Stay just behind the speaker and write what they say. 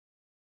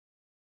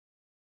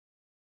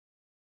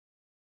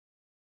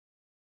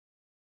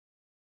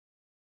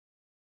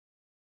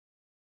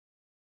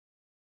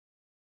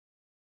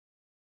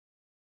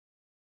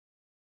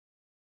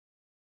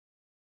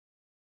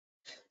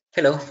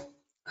Hello,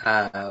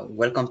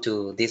 welcome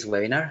to this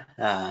webinar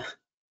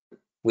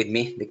with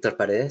me, Víctor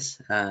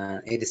Paredes.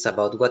 It is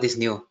about what is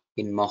new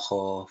in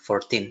Moho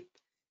 14.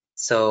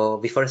 So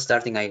before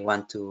starting, I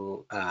want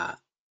to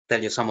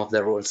tell you some of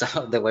the rules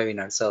of the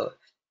webinar. So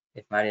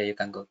if Maria, you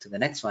can go to the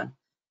next one.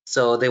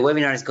 So the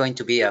webinar is going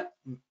to be a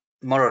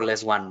more or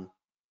less 1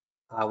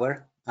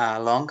 hour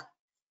long.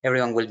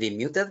 Everyone will be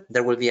muted.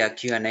 There will be a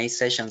Q&A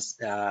sessions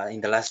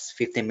in the last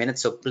 15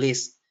 minutes. So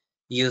please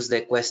use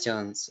the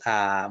questions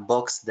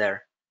box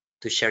there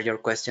to share your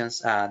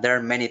questions. There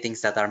are many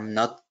things that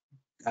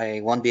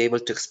I won't be able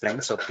to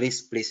explain. So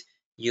please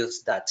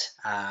use that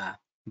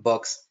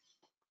box.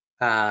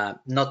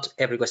 Not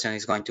every question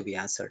is going to be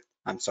answered.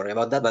 I'm sorry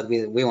about that, but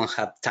we won't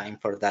have time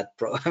for that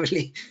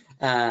probably.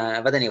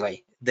 But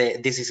anyway,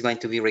 this is going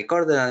to be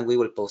recorded and we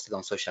will post it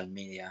on social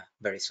media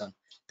very soon.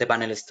 The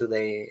panelists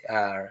today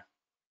are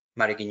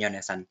Mario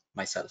Quiñones and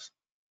myself.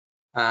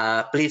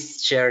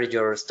 Please share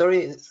your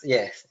stories.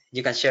 Yes,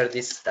 you can share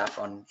this stuff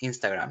on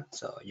Instagram.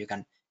 So you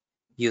can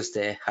use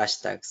the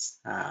hashtags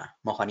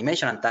Moho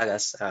Animation and tag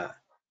us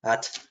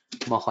at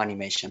Moho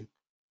Animation.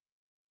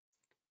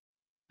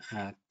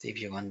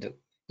 If you want to.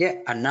 Yeah,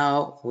 and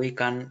now we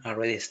can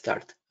already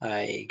start,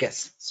 I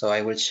guess. So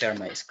I will share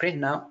my screen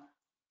now.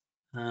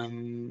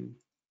 Can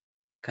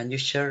you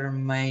share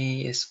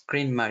my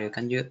screen, Mario?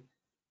 Can you?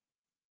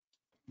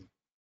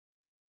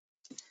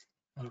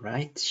 All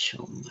right,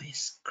 show my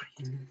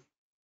screen.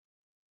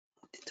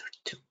 Editor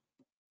 2.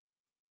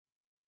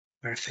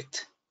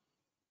 Perfect.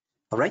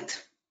 All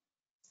right.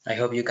 I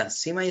hope you can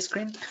see my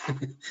screen.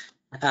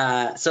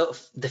 So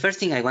the first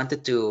thing I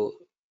wanted to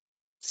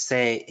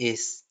say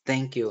is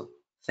thank you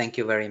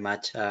very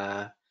much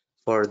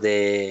for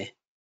the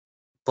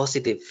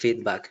positive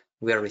feedback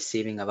we are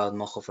receiving about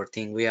Moho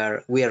 14. We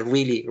are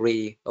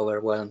really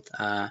overwhelmed.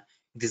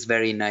 It is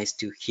very nice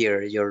to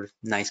hear your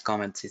nice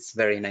comments. It's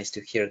very nice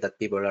to hear that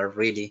people are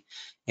really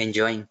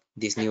enjoying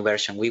this new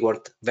version. We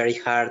worked very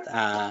hard,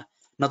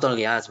 not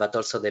only us but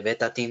also the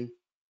beta team,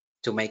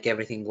 to make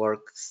everything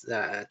work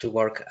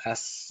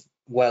as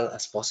well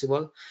as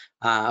possible.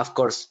 Of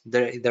course,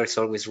 there's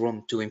always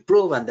room to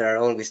improve and there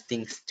are always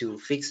things to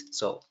fix.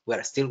 So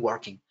we're still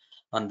working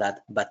on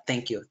that. But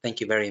thank you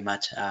very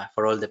much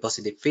for all the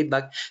positive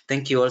feedback.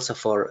 Thank you also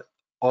for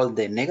all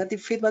the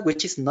negative feedback,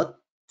 which is not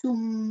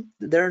too,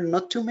 there are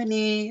not too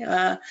many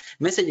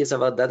messages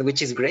about that,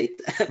 which is great.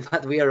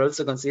 But we are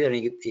also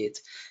considering it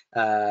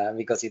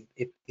because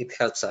it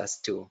helps us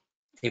to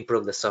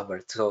improve the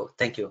software. So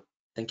thank you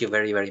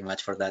very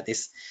much for that.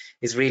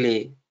 It's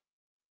really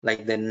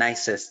like the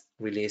nicest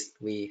release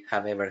we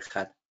have ever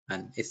had,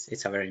 and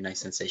it's a very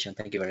nice sensation.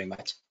 Thank you very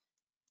much.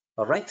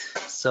 All right,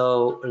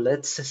 so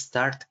let's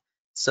start.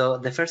 So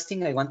the first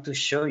thing I want to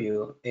show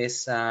you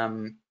is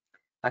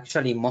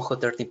actually Moho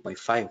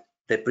 13.5,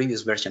 the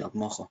previous version of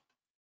Moho.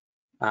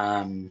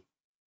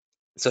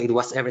 So it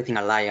was everything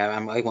a lie.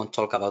 I won't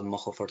talk about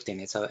Moho 14.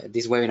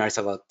 This webinar is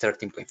about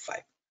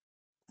 13.5.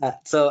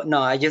 So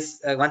no, I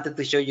wanted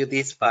to show you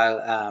this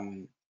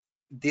file.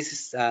 This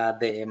is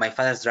my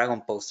father's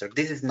dragon poster.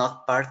 This is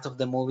not part of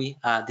the movie.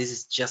 This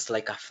is just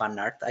like a fan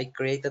art I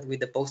created with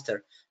the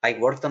poster. I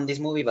worked on this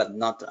movie, but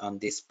not on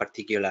this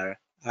particular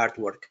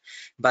artwork.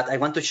 But I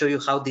want to show you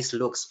how this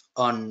looks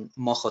on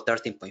Moho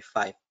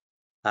 13.5.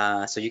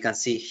 So you can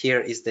see here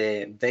is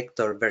the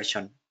vector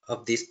version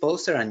of this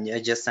poster, and I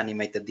just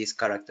animated these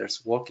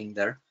characters walking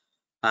there.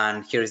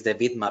 And here is the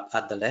bitmap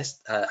at the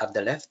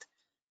left.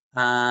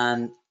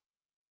 And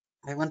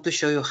I want to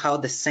show you how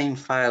the same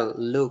file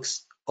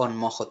looks on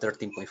Moho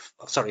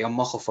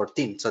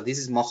 14. So this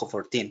is Moho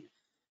 14,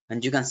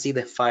 and you can see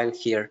the file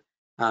here.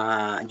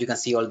 You can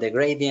see all the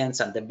gradients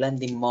and the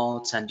blending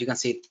modes, and you can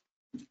see it.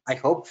 I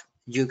hope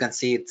you can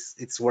see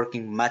it's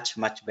working much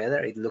better.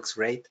 It looks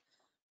great,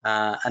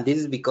 and this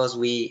is because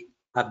we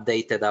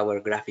updated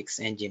our graphics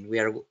engine. We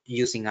are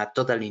using a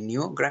totally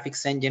new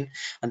graphics engine,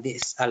 and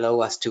this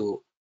allows us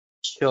to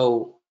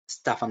show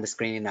stuff on the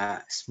screen in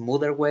a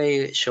smoother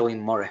way, showing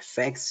more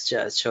effects,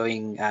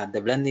 showing the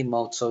blending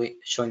mode, so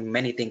showing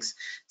many things.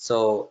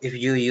 So if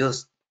you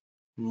use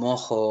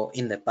Moho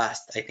in the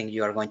past, I think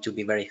you are going to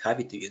be very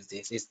happy to use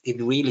this. It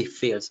really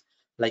feels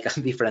like a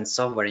different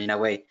software in a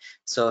way.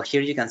 So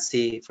here you can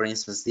see, for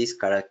instance, these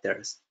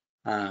characters.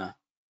 Here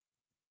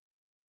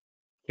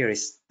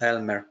is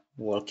Elmer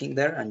walking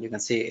there, and you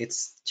can see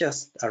it's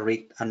just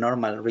a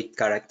normal read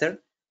character.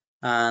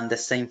 And the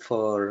same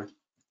for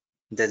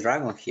the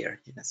dragon here.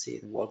 You can see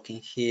it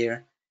walking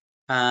here.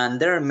 And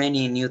there are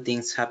many new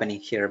things happening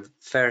here.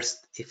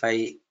 First, if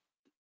I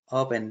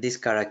open this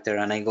character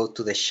and I go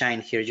to the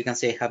shine here, you can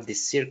see I have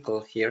this circle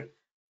here.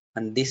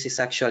 And this is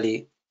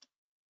actually,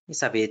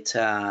 it's a bit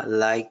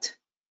light,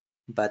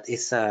 but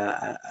it's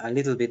a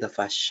little bit of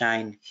a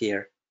shine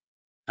here.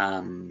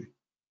 And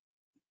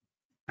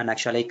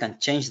actually I can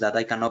change that.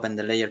 I can open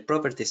the layer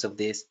properties of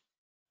this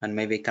and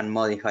maybe can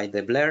modify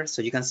the blur.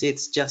 So you can see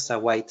it's just a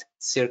white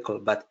circle,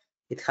 but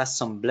it has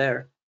some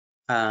blur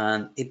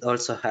and it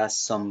also has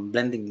some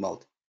blending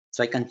mode.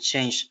 So I can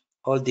change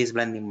all these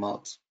blending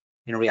modes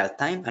in real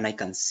time and I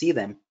can see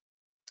them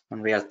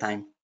on real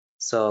time.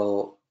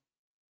 So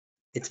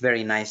it's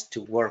very nice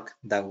to work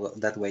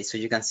that way. So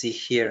you can see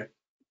here,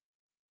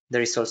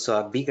 there is also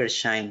a bigger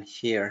shine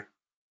here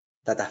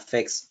that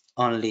affects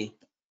only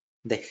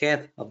the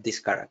head of this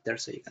character.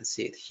 So you can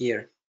see it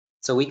here.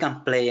 So we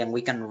can play and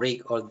we can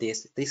rig all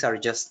this. These are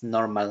just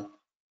normal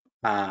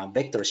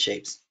vector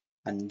shapes,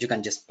 and you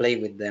can just play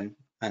with them,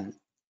 and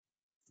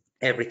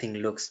everything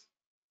looks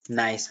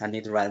nice and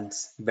it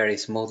runs very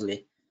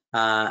smoothly.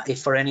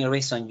 If for any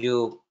reason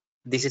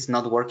this is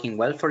not working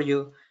well for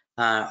you,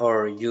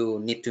 or you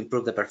need to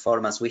improve the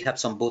performance, we have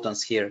some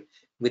buttons here.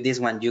 With this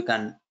one, you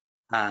can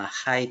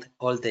hide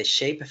all the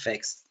shape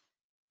effects.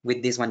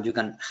 With this one, you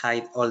can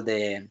hide all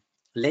the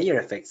layer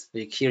effects.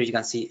 Here you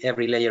can see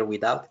every layer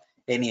without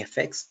any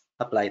effects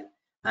applied.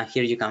 And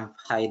here you can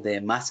hide the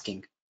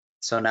masking.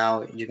 So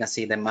now you can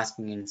see the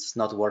masking is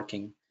not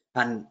working.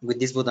 And with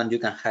this button, you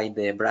can hide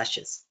the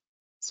brushes.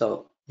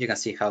 So you can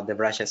see how the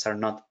brushes are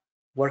not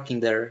working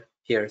there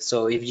here.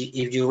 So if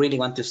you really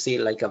want to see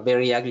like a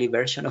very ugly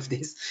version of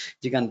this,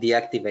 you can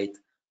deactivate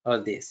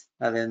all this.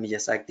 Let me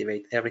just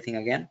activate everything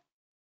again.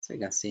 So you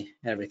can see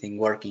everything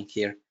working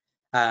here.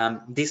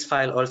 This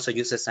file also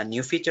uses a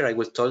new feature. I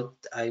will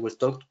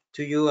talk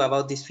to you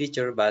about this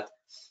feature, but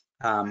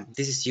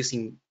this is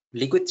using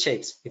liquid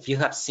shapes. If you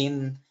have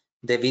seen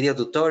the video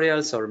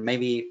tutorials, or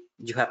maybe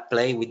you have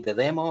played with the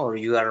demo, or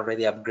you are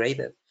already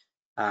upgraded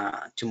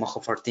to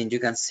Moho 14, you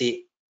can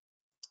see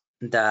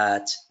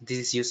that this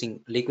is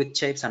using liquid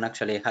shapes, and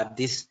actually have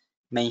this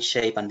main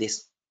shape and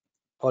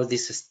all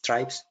these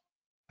stripes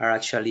are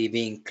actually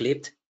being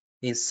clipped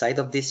inside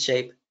of this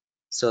shape.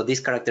 So this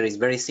character is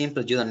very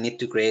simple. You don't need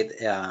to create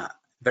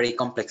very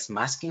complex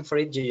masking for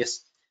it. You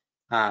just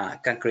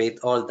can create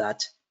all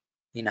that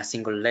in a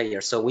single layer.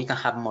 So we can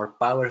have more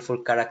powerful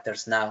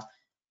characters now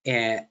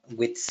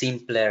with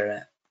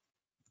simpler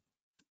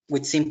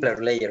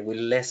layer, with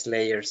less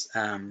layers.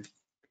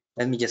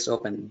 Let me just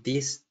open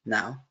this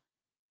now.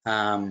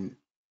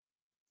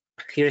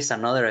 Here's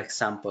another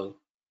example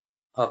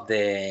of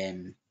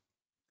the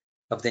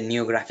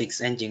new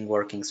graphics engine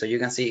working. So you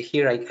can see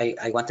here,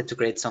 I wanted to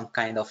create some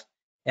kind of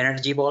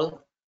energy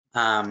ball.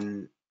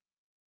 And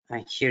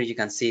here you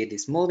can see it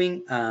is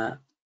moving.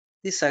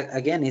 This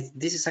again,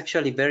 this is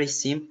actually very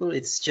simple.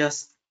 It's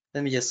just,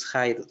 let me just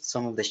hide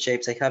some of the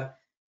shapes. I have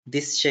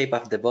this shape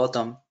at the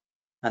bottom,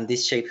 and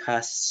this shape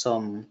has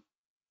some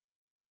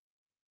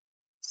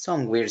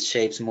weird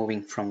shapes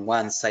moving from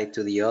one side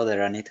to the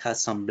other, and it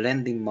has some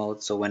blending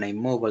mode. So when I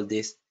move all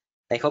this,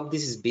 I hope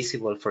this is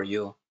visible for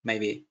you.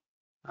 Maybe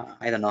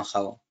I don't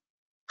know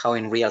how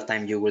in real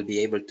time you will be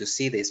able to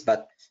see this,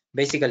 but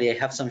basically I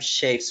have some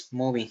shapes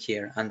moving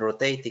here and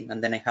rotating,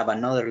 and then I have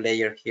another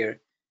layer here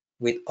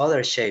with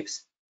other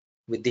shapes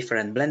with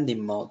different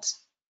blending modes.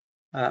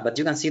 But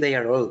you can see they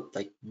are all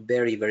like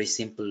very, very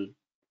simple,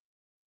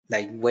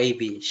 like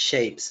wavy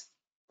shapes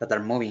that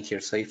are moving here.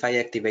 So if I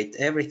activate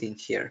everything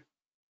here,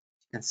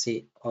 you can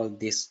see all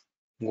this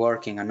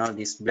working and all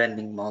these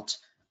blending modes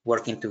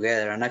working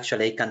together. And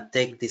actually I can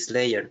take this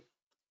layer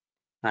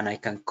and I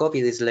can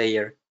copy this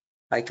layer.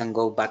 I can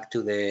go back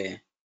to the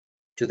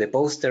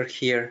poster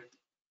here,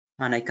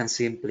 and I can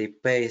simply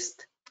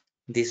paste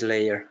this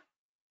layer.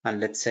 And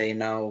let's say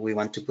now we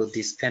want to put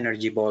this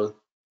energy ball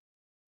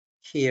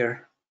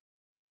here.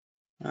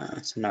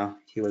 So now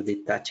he will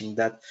be touching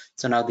that.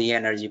 So now the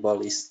energy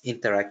ball is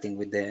interacting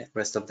with the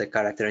rest of the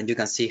character, and you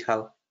can see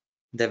how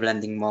the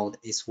blending mode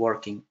is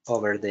working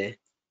over the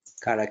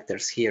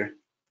characters here.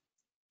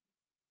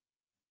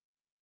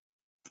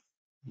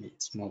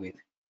 Let's move it.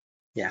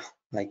 Yeah,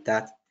 like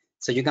that.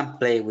 So you can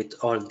play with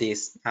all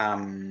this.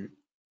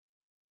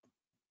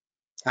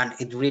 And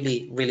it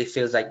really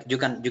feels like you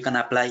can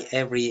apply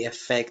every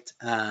effect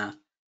on,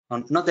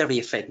 not every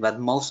effect, but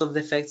most of the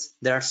effects.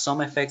 There are some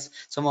effects,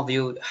 some of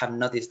you have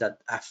noticed that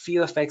a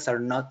few effects are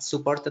not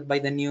supported by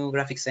the new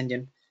graphics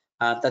engine.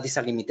 That is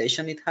a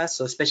limitation it has.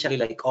 So especially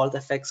like all the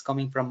effects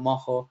coming from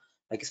Moho,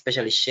 like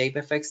especially shape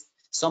effects,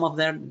 some of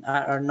them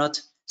are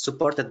not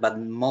supported, but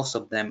most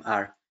of them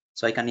are.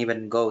 So I can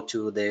even go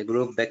to the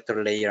group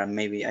vector layer and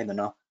maybe, I don't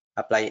know,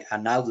 apply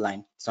an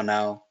outline. So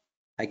now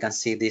I can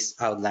see this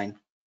outline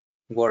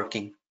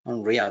working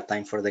on real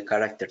time for the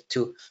character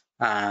too.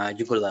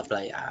 You could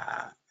apply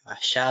a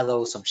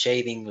shadow, some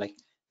shading, like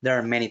there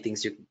are many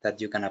things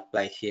that you can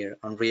apply here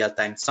on real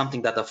time,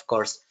 something that of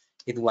course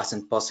it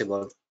wasn't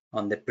possible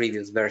on the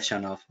previous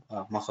version of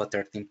Moho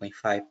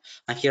 13.5.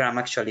 And here I'm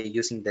actually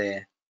using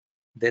the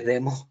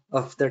demo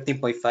of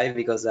 13.5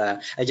 because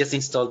I just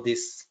installed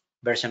this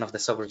version of the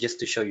software just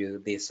to show you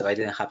this, so I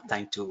didn't have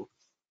time to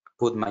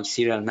put my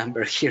serial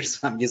number here,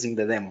 so I'm using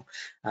the demo,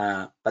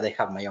 but I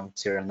have my own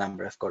serial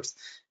number, of course.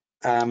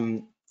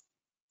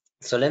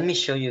 So let me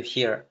show you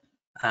here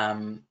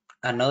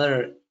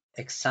another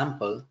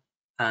example,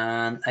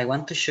 and I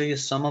want to show you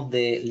some of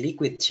the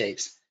liquid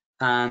shapes.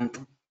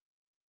 And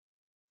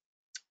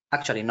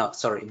actually, no,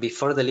 sorry,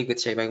 before the liquid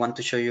shape, I want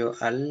to show you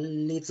a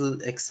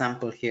little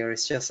example here.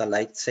 It's just a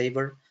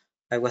lightsaber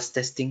I was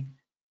testing.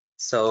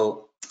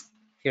 So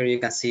Here you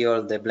can see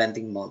all the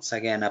blending modes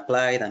again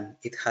applied, and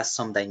it has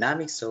some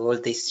dynamics. So all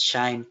this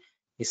shine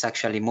is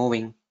actually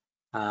moving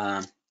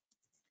in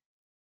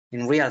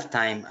real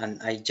time,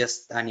 and I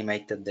just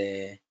animated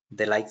the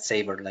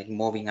lightsaber like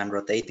moving and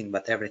rotating,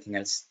 but everything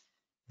else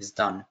is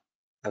done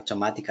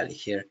automatically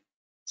here.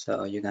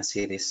 So you can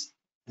see this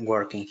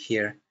working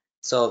here.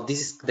 So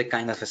this is the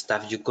kind of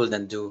stuff you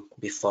couldn't do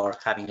before,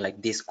 having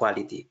like this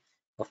quality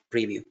of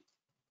preview.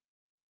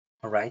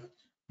 All right.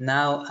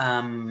 Now,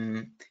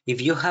 if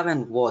you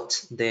haven't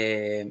watched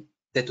the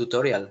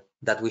tutorial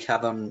that we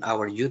have on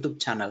our YouTube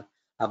channel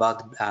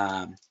about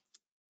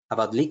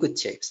liquid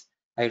shapes,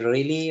 I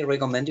really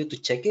recommend you to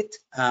check it.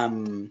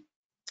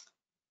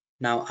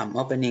 Now I'm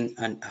opening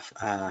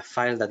a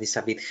file that is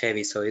a bit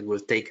heavy, so it will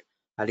take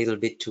a little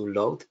bit to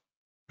load.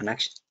 And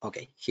actually,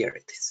 okay, here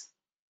it is.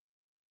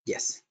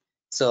 Yes.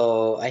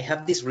 So I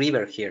have this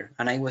river here,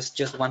 and I was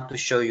just want to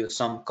show you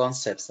some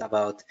concepts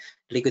about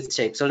liquid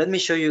shape. So let me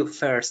show you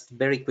first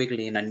very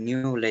quickly in a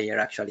new layer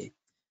actually,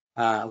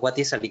 what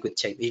is a liquid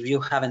shape. If you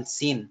haven't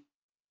seen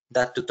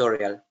that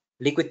tutorial,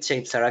 liquid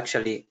shapes are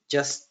actually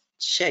just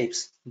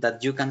shapes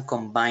that you can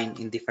combine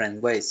in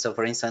different ways. So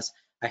for instance,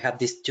 I have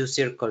these two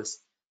circles,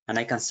 and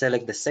I can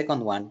select the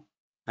second one,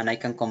 and I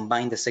can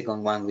combine the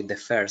second one with the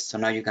first. So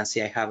now you can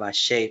see I have a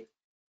shape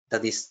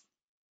that is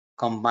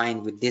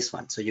combined with this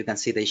one. So you can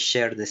see they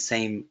share the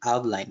same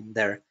outline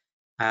there.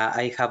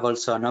 I have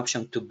also an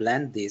option to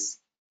blend this.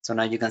 So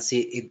now you can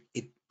see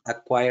it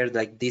acquired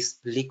like this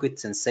liquid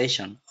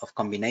sensation of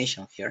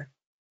combination here.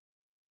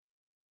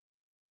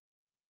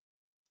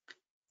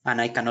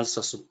 And I can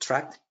also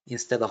subtract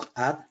instead of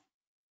add.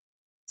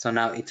 So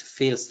now it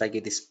feels like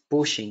it is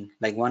pushing,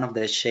 like one of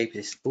the shapes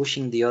is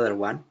pushing the other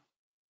one,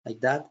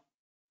 like that.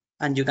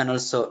 And you can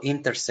also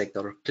intersect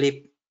or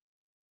clip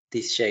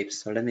these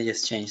shapes. So let me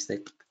just change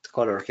the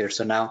color here.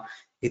 So now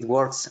it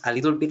works a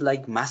little bit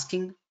like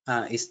masking.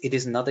 It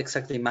is not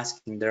exactly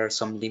masking. There are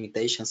some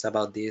limitations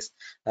about this.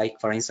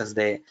 Like for instance,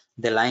 the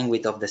line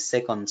width of the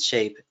second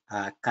shape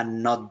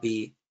cannot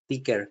be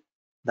thicker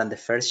than the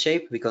first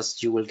shape,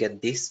 because you will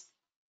get this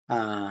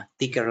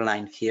thicker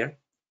line here.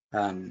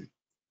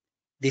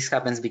 This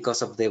happens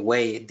because of the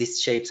way these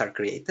shapes are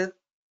created.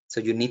 So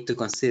you need to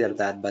consider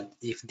that. But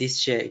if this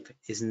shape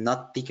is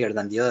not thicker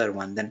than the other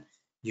one, then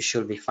you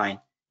should be fine.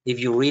 If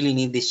you really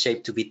need this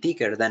shape to be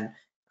thicker, then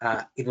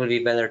it will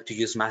be better to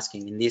use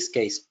masking in this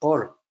case.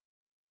 Or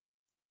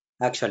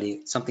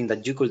actually, something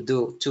that you could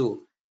do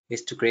too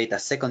is to create a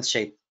second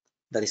shape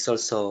that is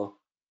also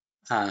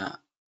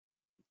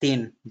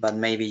thin, but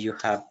maybe you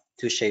have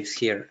two shapes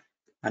here,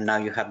 and now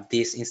you have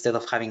this, instead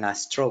of having a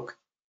stroke,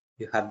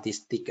 you have this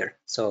thicker.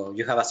 So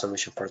you have a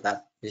solution for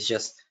that. It's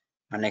just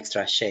an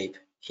extra shape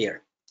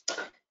here.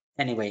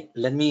 Anyway,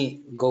 let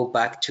me go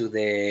back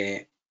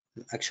to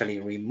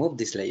actually remove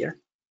this layer.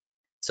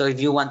 So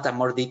if you want a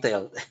more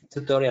detailed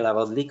tutorial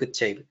about liquid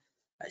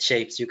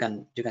shapes, you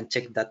can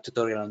check that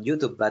tutorial on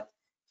YouTube. But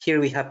here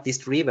we have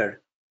this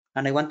river,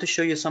 and I want to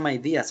show you some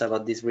ideas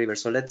about this river.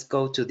 So let's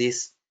go to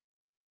this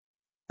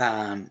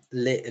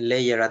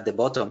layer at the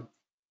bottom.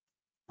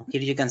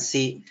 Here you can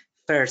see,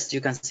 first you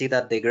can see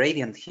that the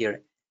gradient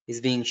here is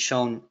being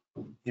shown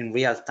in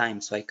real time.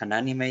 So I can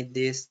animate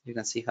this. You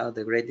can see how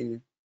the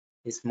gradient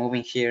is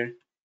moving here.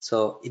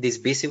 So it is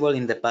visible.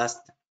 In the past,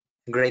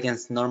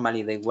 gradients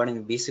normally they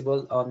weren't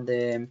visible on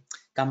the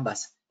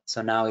canvas.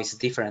 So now it's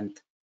different.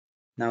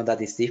 Now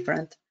that is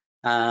different.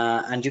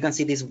 And you can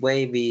see this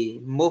wavy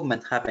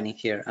movement happening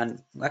here.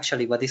 And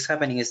actually what is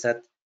happening is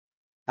that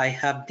I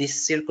have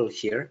this circle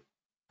here,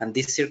 and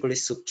this circle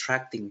is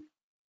subtracting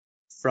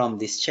from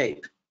this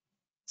shape.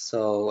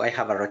 So I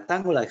have a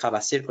rectangle, I have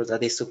a circle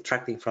that is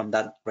subtracting from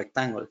that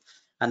rectangle.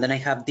 And then I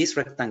have this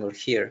rectangle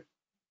here.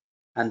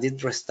 And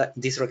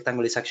this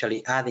rectangle is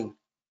actually adding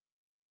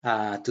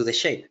to the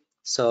shape.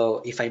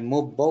 So if I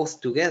move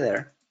both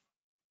together,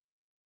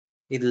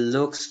 it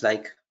looks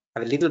like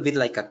a little bit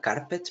like a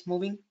carpet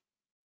moving.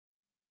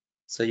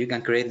 So you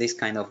can create this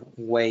kind of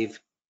wave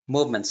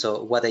movement.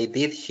 So what I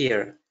did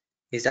here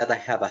is that I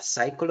have a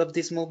cycle of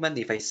this movement.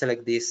 If I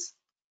select this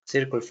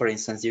circle, for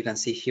instance, you can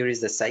see here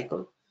is the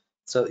cycle.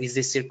 So is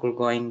this circle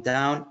going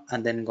down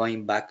and then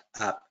going back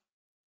up?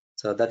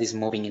 So that is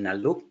moving in a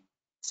loop.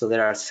 So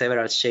there are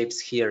several shapes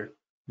here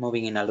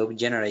moving in a loop,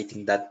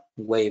 generating that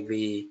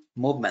wavy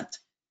movement.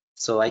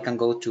 So I can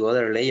go to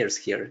other layers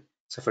here.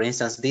 So for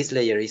instance, this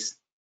layer is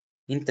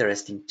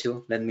interesting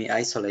too. Let me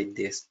isolate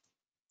this.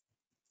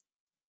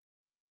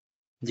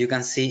 You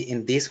can see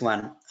in this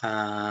one,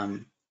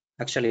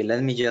 actually,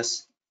 let me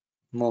just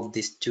move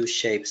these two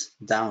shapes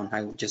down.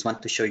 I just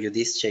want to show you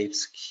these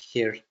shapes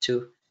here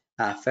too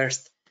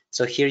first.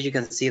 So here you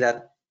can see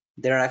that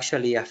there are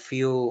actually a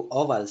few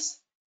ovals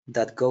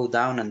that go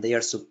down, and they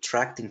are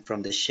subtracting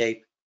from the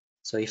shape.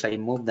 So if I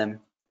move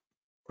them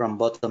from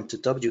bottom to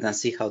top, you can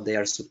see how they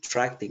are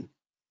subtracting.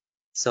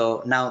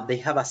 So now they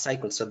have a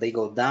cycle, so they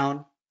go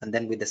down, and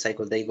then with the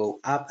cycle they go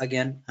up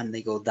again, and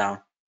they go down.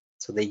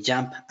 So they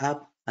jump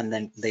up and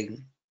then they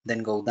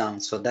go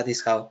down. So that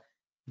is how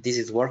this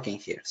is working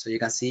here. So you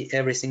can see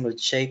every single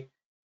shape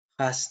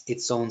has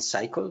its own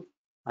cycle.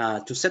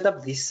 To set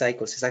up these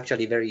cycles is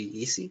actually very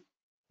easy.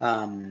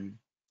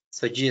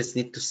 So you just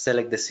need to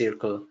select the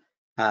circle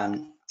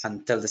and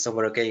tell the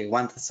software, okay, you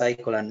want a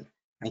cycle, and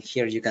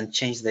here you can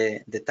change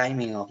the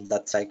timing of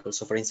that cycle.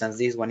 So for instance,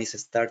 this one is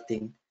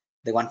starting,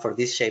 the one for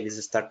this shape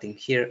is starting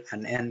here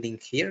and ending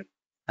here,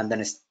 and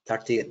then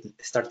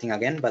starting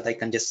again, but I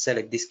can just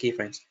select these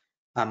keyframes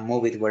and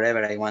move it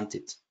wherever I want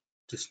it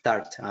to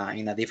start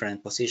in a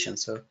different position.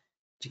 So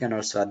you can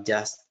also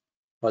adjust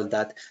all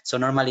that. So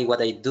normally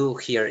what I do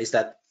here is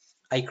that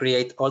I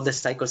create all the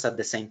cycles at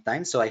the same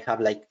time. So I have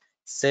like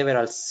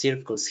several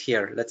circles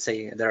here. Let's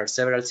say there are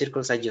several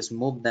circles. I just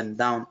move them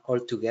down all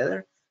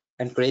together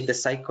and create the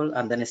cycle,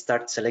 and then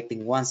start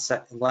selecting one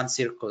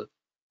circle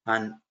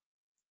and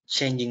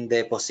changing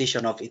the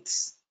position of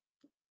its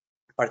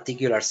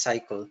particular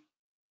cycle.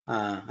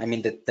 I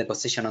mean the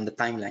position on the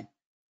timeline,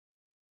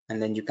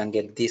 and then you can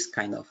get this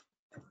kind of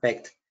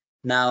effect.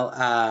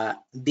 Now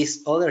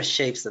these other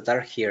shapes that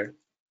are here,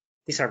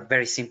 these are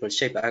very simple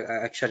shape.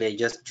 Actually, I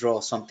just draw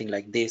something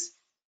like this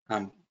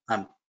and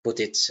put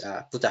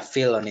a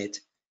fill on it.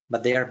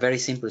 But they are very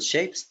simple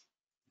shapes,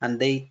 and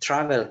they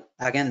travel.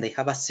 Again, they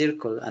have a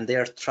circle, and they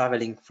are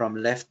traveling from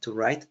left to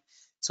right.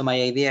 So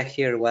my idea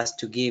here was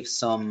to give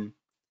some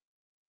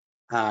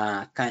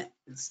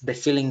the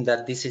feeling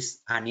that this is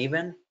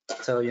uneven.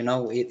 So you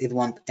know it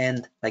won't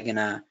end like in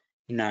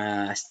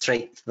a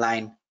straight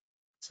line.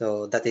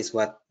 So that is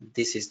what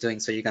this is doing.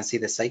 So you can see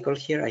the cycle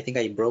here. I think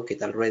I broke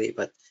it already,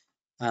 but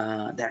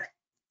there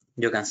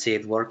you can see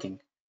it working.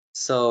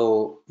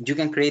 So you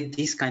can create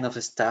this kind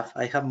of stuff.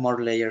 I have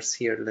more layers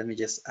here. Let me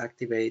just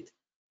activate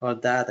all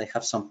that. I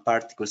have some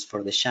particles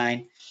for the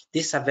shine.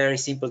 This is a very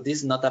simple, this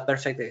is not a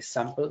perfect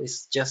example.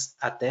 It's just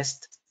a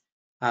test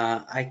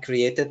I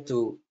created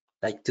to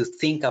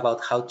think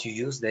about how to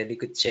use the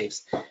liquid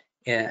shapes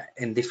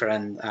in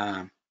different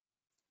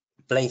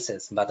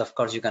places. But of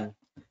course you can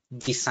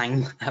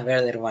design a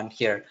better one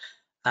here.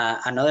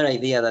 Another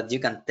idea that you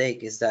can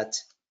take is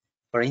that,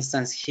 for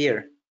instance,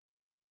 here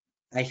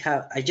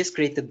I just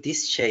created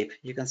this shape.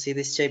 You can see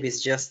this shape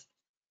is just,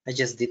 I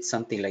just did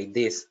something like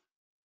this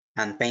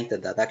and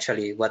painted that.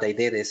 Actually, what I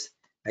did is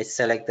I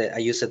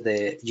used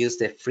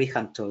the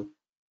freehand tool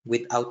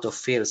with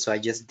autofill. So I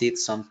just did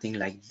something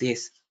like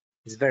this.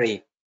 It's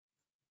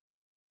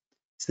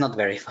not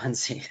very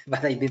fancy,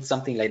 but I did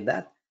something like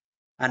that.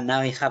 And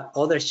now I have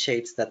other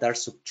shapes that are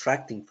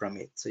subtracting from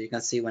it. So you can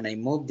see when I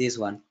move this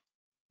one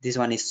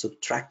is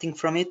subtracting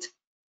from it.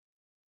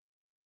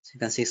 So you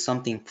can see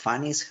something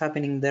funny is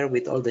happening there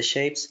with all the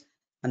shapes.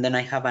 And then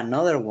I have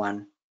another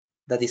one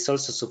that is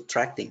also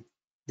subtracting,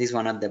 this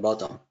one at the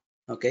bottom.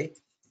 Okay.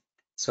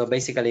 So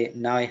basically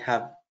now I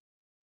have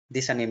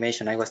this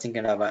animation. I was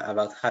thinking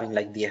about having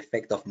like the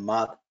effect of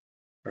mud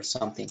or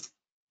something.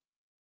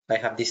 I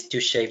have these two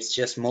shapes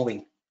just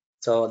moving.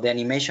 So the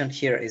animation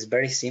here is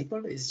very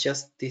simple. It's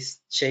just these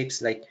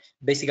shapes like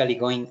basically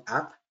going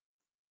up.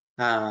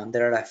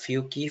 There are a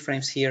few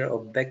keyframes here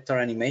of vector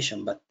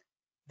animation, but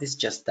this is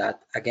just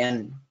that.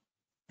 Again,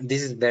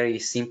 this is very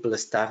simple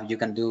stuff. You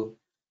can do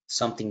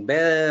something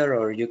better,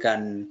 or you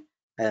can,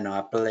 I don't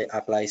know,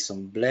 apply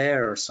some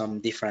blur or some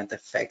different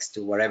effects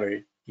to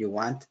whatever you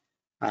want,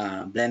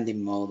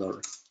 blending mode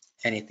or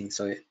anything.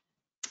 So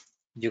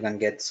you can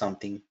get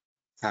something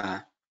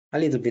a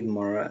little bit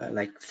more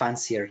like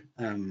fancier,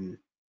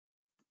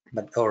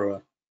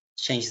 or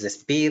change the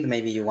speed.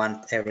 Maybe you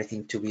want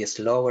everything to be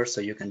slower,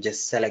 so you can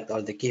just select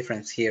all the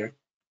keyframes here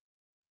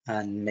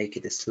and make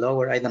it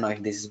slower. I don't know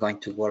if this is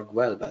going to work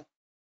well, but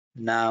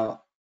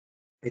now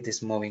it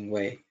is moving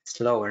way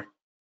slower.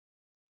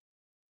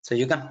 So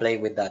you can play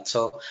with that.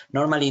 So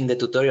normally in the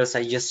tutorials,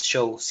 I just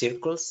show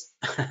circles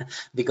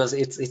because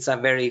it's a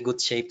very good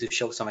shape to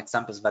show some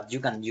examples, but you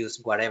can use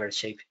whatever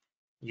shape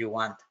you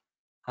want.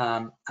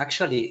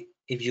 Actually,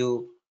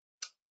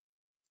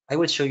 I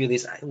will show you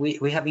this.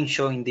 We have been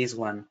showing this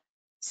one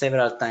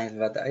several times,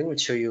 but I will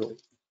show you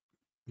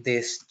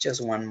this just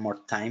one more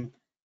time.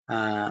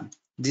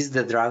 This is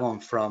the dragon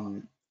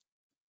from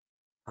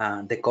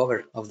the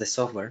cover of the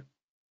software.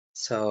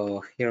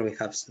 So here we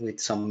have with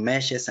some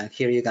meshes, and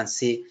here you can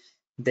see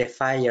the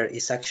fire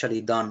is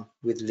actually done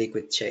with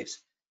liquid shapes.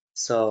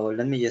 So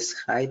let me just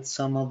hide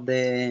some of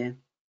the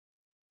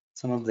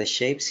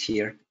shapes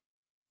here,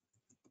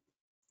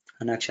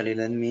 and actually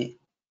let me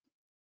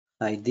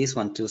hide this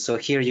one too. So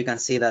here you can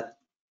see that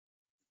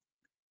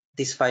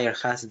this fire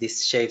has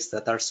these shapes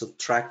that are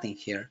subtracting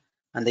here,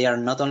 and they are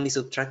not only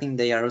subtracting,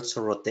 they are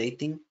also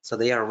rotating. So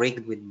they are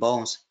rigged with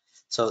bones.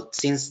 So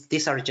since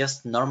these are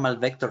just normal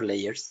vector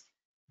layers,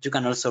 you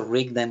can also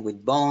rig them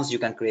with bones. You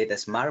can create a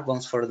smart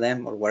bones for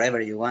them or whatever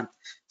you want.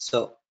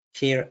 So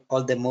here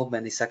all the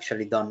movement is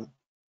actually done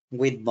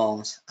with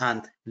bones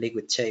and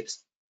liquid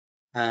shapes.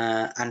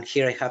 And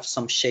here I have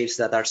some shapes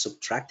that are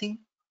subtracting.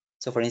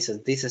 So for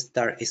instance, this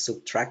star is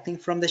subtracting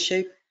from the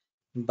shape,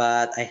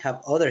 but I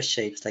have other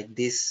shapes like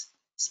this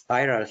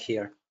spiral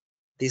here.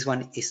 This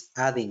one is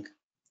adding.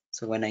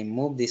 So when I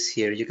move this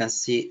here, you can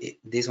see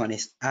this one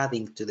is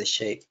adding to the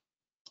shape.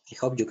 I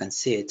hope you can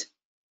see it.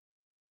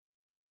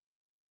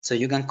 So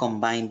you can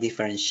combine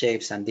different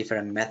shapes and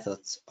different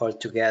methods all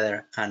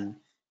together, and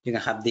you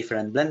can have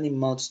different blending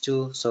modes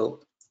too.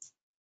 So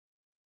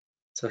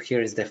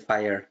here is the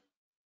fire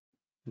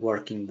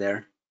working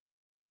there.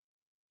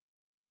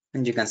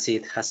 And you can see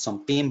it has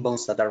some pin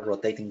bones that are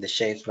rotating the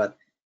shapes, but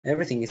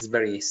everything is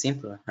very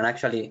simple. And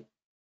actually,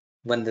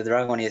 when the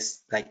dragon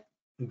is like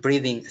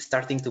breathing,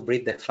 starting to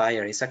breathe the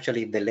fire, it's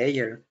actually the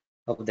layer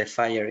of the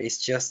fire is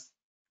just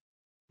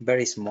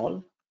very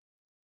small.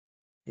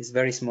 It's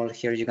very small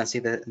here. You can see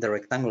the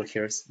rectangle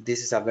here.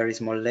 This is a very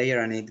small layer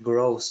and it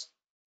grows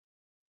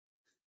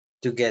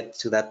to get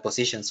to that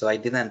position. So I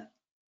didn't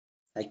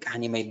like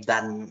animate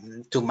that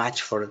too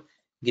much for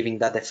giving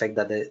that effect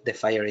that the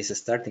fire is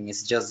starting.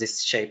 It's just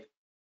this shape,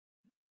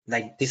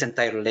 like this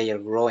entire layer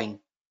growing.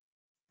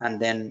 And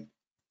then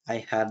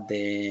I have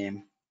let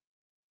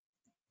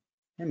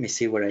me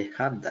see where I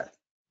have that.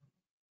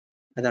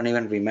 I don't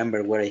even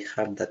remember where I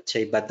have that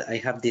shape, but I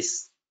have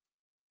this.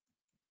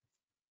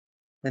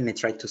 Let me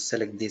try to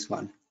select this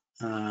one.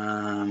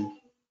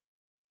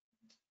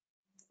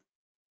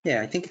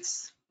 Yeah, I think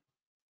it's,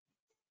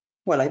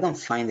 well, I don't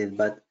find it,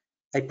 but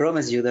I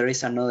promise you there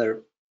is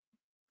another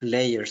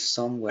layer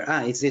somewhere.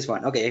 Ah, it's this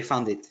one. Okay, I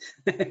found it.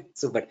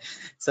 Super.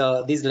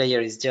 So this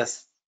layer is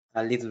just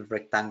a little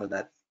rectangle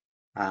that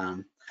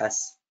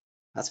has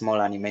a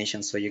small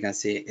animation. So you can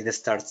see it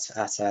starts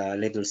as a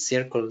little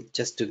circle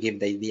just to give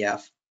the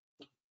idea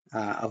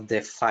of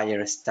the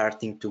fire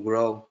starting to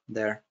grow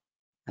there.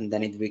 And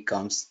then it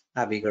becomes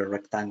a bigger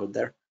rectangle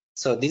there.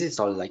 So this is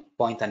all like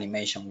point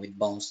animation with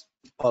bones,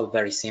 all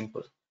very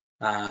simple.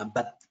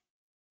 But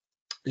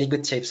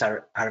liquid shapes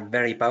are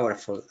very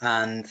powerful,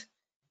 and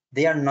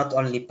they are not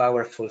only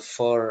powerful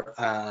for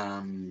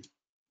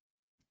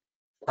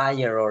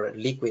fire or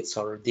liquids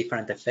or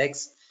different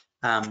effects.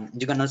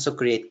 You can also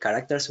create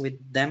characters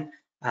with them.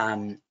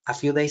 A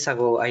few days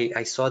ago,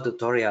 I saw a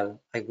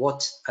tutorial. I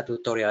watched a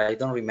tutorial. I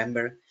don't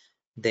remember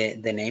the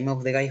name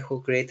of the guy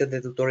who created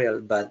the tutorial,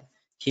 but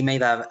he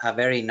made a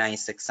very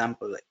nice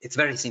example. It's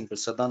very simple,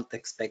 so don't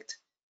expect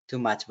too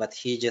much, but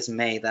he just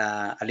made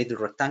a little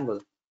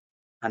rectangle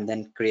and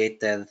then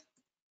created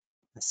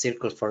a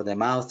circle for the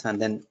mouth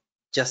and then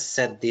just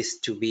set this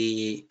to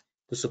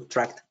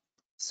subtract.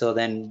 So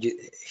then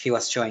he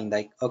was showing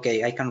like,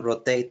 okay, I can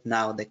rotate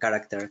now the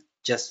character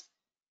just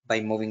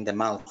by moving the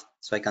mouth.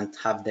 So I can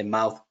have the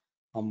mouth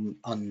on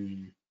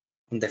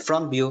the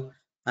front view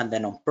and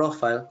then on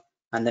profile.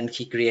 And then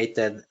he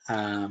created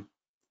a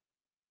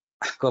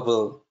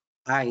couple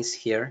eyes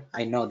here.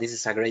 I know this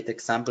is a great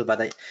example,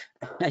 but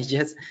I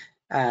just,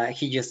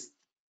 he just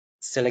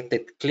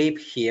selected clip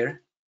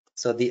here.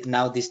 So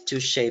now these two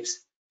shapes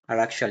are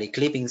actually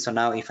clipping. So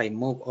now if I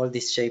move all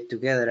this shape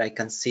together, you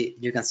can see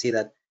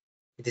that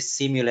it is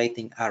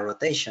simulating a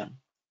rotation.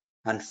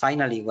 And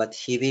finally, what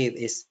he did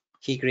is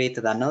he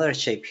created another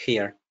shape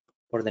here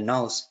for the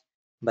nose,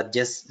 but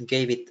just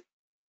gave it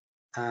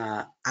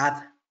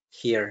add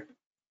here.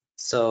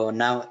 So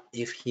now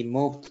if he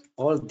moved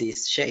all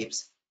these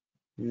shapes,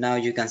 now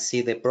you can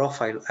see the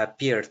profile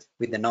appeared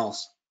with the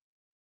nose.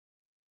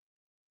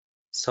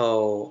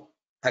 So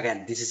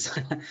again, this is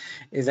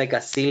is like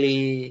a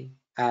silly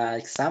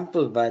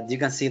example, but you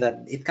can see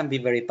that it can be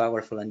very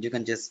powerful, and you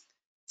can just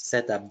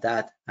set up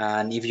that.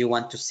 And if you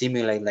want to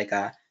simulate like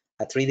a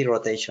 3D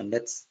rotation,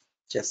 let's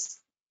just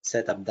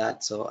set up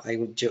that. So I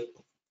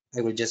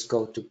will just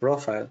go to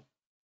profile,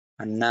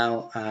 and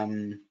now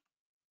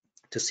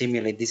to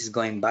simulate this is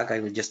going back.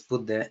 I will just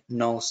put the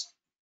nose,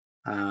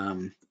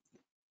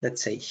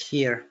 let's say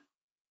here,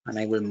 and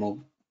I will move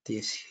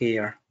this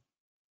here.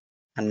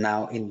 And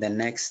now in the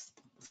next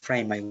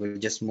frame, I will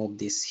just move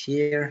this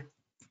here.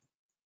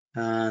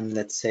 And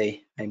let's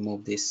say I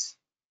move this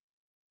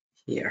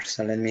here.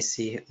 So let me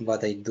see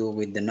what I do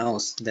with the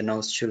nose. The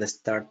nose should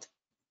start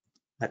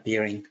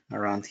appearing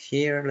around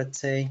here, let's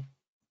say,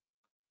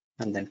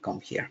 and then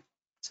come here.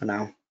 So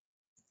now,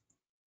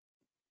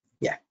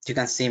 yeah, you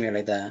can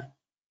simulate a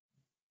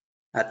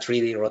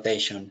 3D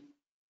rotation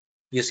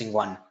using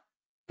one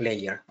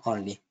layer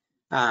only.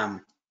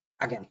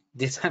 Again,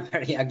 this is a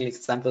very ugly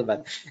example,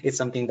 but it's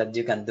something that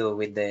you can do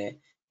with the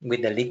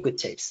liquid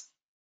shapes.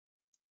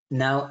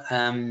 Now,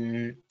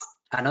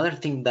 another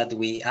thing that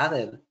we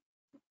added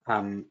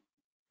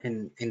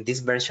in this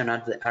version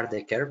are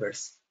the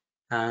curvers.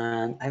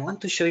 And I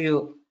want to show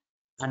you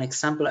an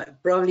example.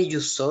 Probably you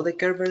saw the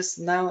curvers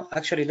now.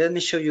 Actually, let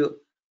me show you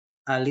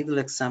a little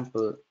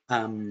example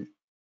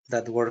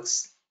that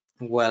works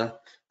well.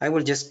 I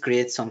will just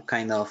create some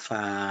kind of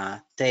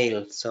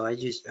tail. So I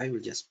will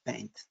just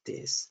paint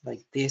this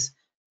like this.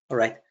 All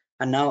right.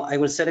 And now I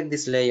will select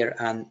this layer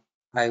and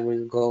I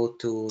will go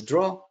to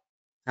draw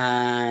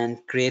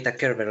and create a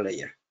curve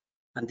layer.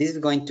 And this is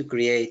going to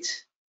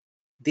create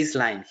this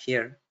line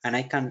here, and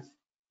I can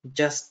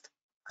just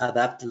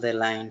adapt the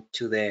line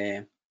to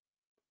the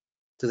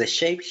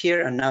shape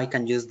here, and now I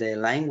can use the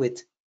line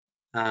width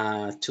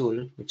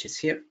tool, which is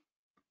here,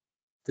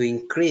 to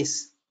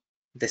increase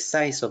the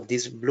size of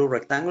this blue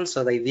rectangle.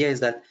 So the idea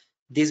is that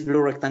this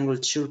blue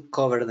rectangle should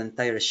cover the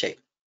entire shape.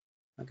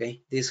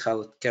 Okay, this is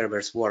how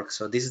curvers work.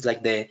 So this is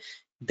like the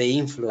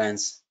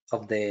influence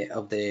of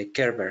the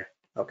curver.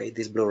 Okay,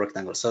 this blue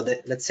rectangle. So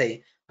let's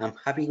say I'm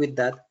happy with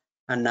that,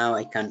 and now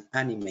I can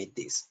animate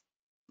this.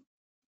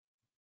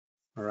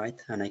 All right,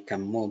 and I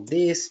can move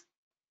this.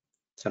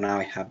 So now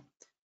I have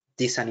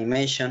this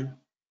animation.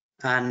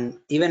 And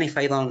even if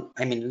I don't,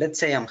 I mean, let's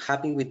say I'm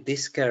happy with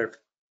this curve,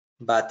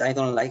 but I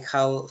don't like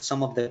how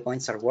some of the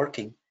points are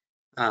working.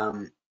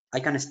 I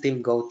can still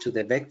go to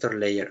the vector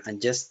layer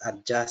and just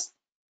adjust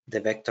the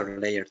vector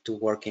layer to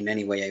work in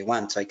any way I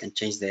want. So I can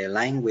change the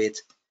line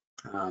width.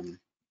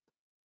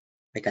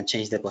 I can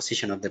change the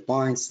position of the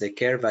points, the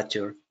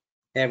curvature,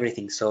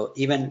 everything. So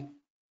even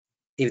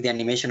if the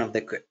animation of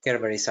the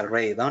curve is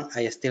already done,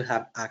 I still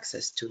have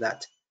access to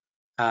that.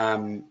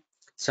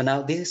 So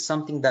now this is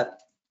something that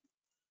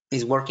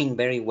is working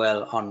very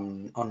well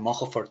on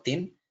Moho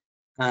 14.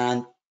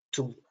 And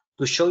to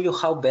show you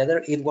how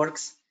better it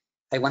works,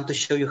 I want to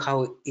show you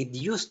how it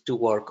used to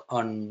work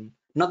on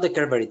not the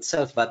curve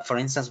itself, but for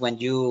instance, when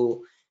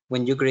you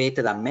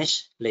created a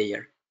mesh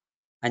layer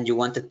and you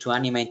wanted to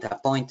animate a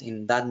point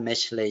in that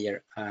mesh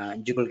layer,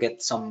 you will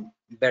get some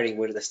very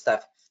weird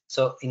stuff.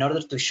 So in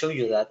order to show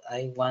you that,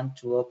 I want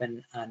to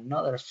open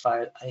another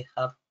file I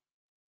have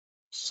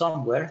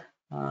somewhere.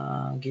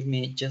 Give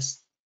me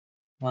just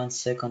 1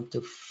 second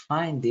to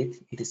find it.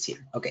 It is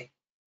here. Okay.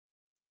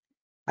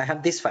 I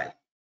have this file.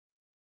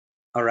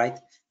 All right.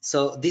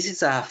 So this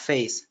is a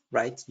face,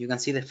 right? You can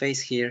see the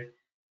face here.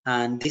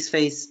 And this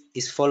face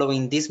is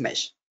following this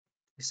mesh.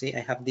 You see, I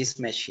have this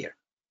mesh here.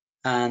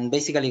 And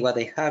basically what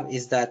I have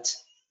is that,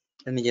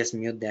 let me just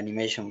mute the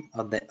animation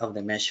of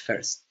the mesh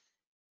first.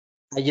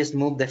 I just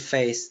move the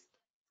face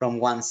from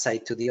one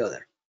side to the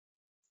other.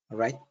 All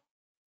right.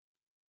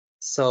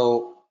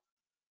 So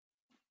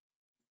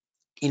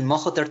in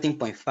Moho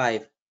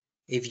 13.5,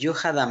 if you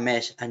had a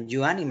mesh and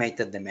you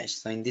animated the mesh,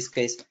 so in this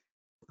case,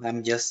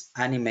 I'm just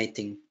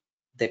animating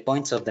the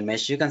points of the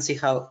mesh, you can see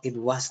how it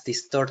was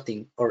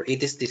distorting, or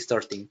it is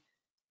distorting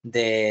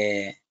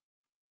the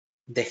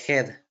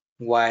head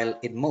while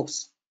it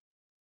moves.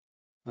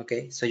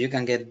 Okay, so you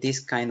can get this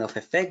kind of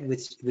effect,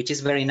 which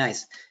is very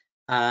nice.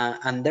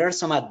 And there are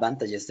some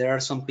advantages. There are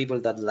some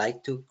people that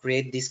like to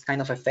create this kind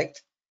of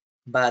effect,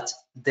 but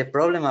the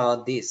problem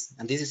about this,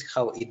 and this is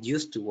how it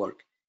used to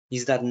work,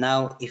 is that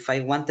now if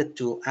I wanted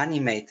to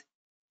animate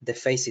the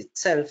face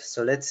itself,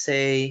 so let's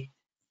say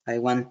I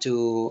want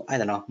to, I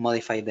don't know,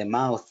 modify the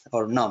mouth,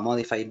 or no,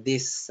 modify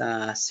this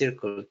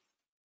circle.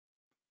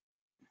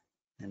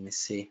 Let me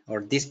see,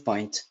 or this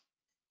point.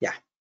 Yeah,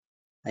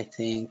 I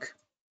think,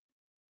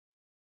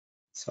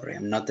 sorry,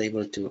 I'm not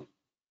able to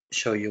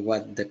show you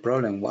what the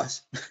problem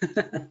was.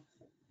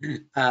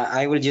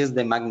 I will use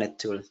the magnet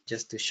tool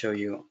just to show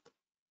you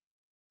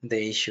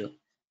the issue.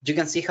 You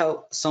can see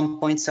how some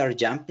points are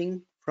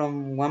jumping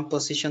from one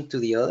position to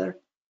the other,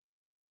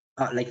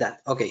 like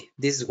that. Okay,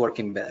 this is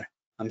working better.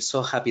 I'm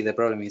so happy the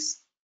problem is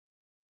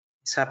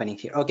happening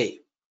here. Okay,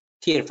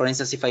 here, for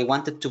instance, if I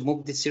wanted to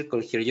move the circle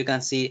here, you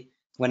can see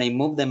when I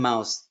move the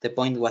mouse, the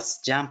point was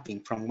jumping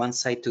from one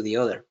side to the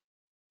other.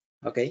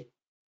 Okay,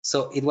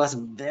 so it was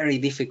very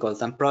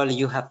difficult, and probably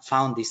you have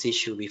found this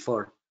issue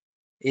before.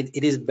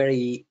 It is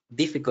very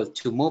difficult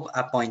to move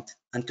a point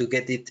and to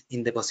get it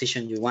in the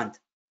position you want.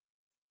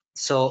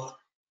 So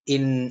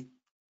in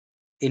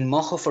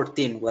Moho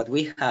 14, what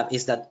we have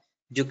is that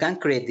you can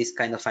create this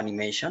kind of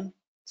animation.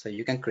 So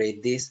you can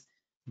create this,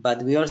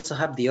 but we also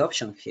have the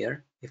option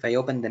here. If I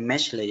open the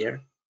mesh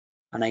layer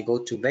and I go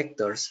to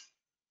vectors,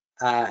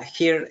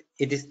 here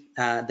it is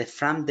the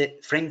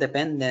frame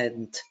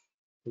dependent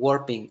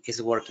warping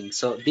is working.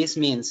 So this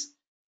means,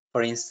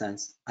 for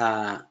instance,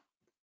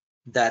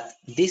 that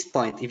this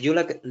point, if you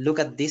look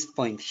at this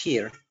point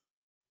here,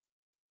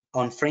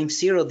 on frame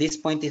 0, this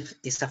point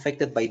is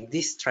affected by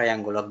this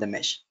triangle of the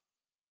mesh.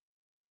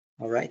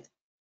 All right.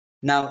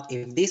 Now,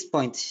 if this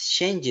point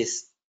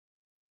changes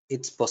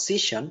its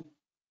position,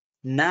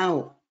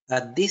 now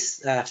at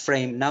this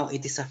frame, now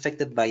it is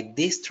affected by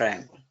this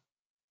triangle.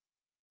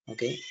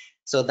 Okay.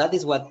 So that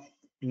is what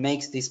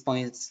makes this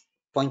point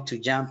to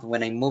jump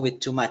when I move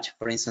it too much,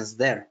 for instance,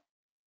 there,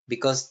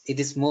 because it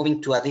is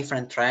moving to a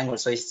different triangle.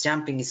 So it's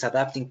jumping, it's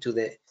adapting to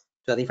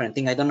a different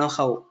thing. I don't know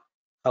how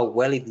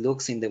well it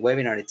looks in the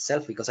webinar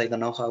itself, because I don't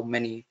know how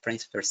many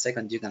frames per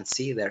second you can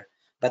see there,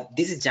 but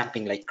this is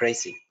jumping like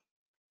crazy.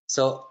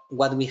 So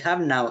what we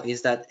have now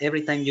is that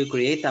every time you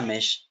create a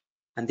mesh,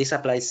 and this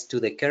applies to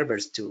the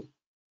curvers too,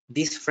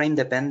 this frame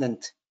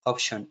dependent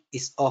option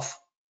is off.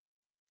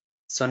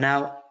 So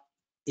now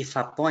if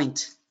a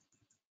point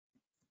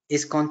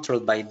is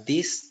controlled by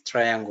this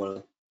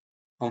triangle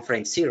on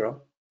frame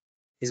 0,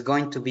 is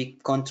going to be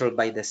controlled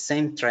by the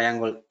same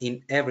triangle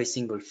in every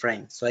single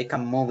frame. So I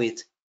can move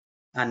it,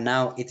 and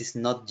now it is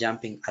not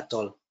jumping at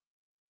all.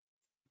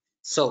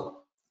 So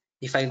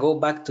if I go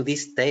back to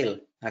this tail,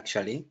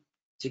 actually,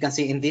 so you can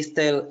see in this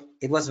tail,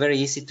 it was very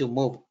easy to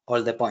move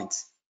all the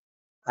points.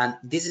 And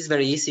this is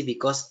very easy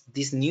because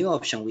this new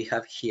option we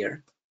have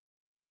here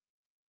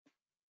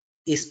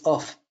is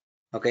off.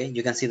 Okay,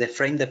 you can see the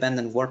frame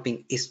dependent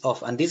warping is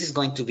off, and this is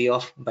going to be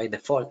off by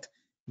default.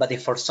 But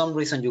if for some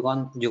reason you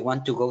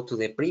want to go to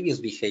the previous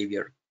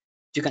behavior,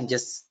 you can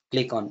just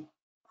click on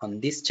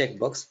this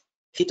checkbox,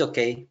 hit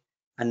OK,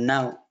 and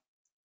now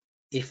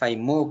if I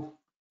move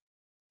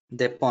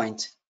the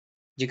point,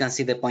 you can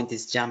see the point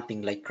is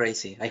jumping like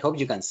crazy. I hope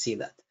you can see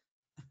that.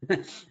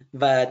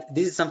 But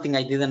this is something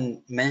I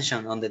didn't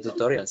mention on the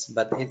tutorials,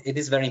 but it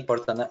is very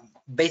important.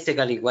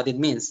 Basically, what it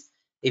means,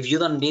 if you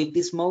don't need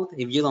this mode,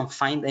 if you don't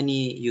find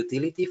any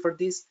utility for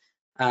this,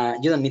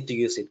 you don't need to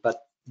use it.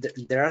 But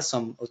there are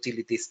some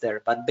utilities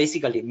there. But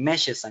basically,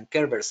 meshes and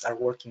curvers are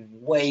working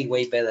way,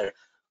 way better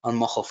on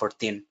Moho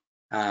 14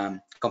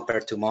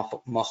 compared to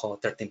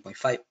Moho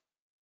 13.5.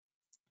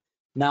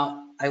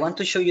 Now, I want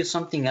to show you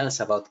something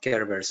else about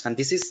curvers, and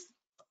this is,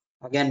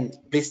 again,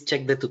 please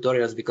check the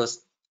tutorials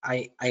because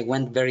I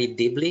went very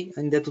deeply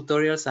in the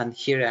tutorials, and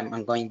here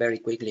I'm going very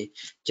quickly,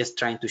 just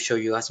trying to show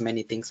you as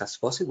many things as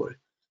possible,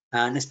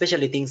 and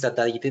especially things that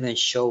I didn't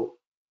show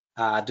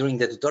during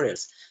the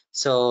tutorials.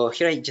 So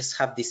here I just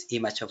have this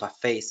image of a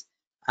face,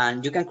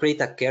 and you can create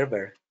a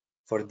curver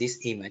for this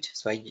image.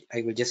 So I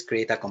will just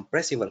create a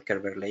compressible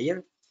curver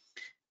layer.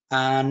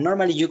 And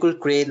normally you could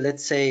create,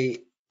 let's say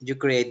you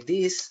create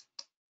this,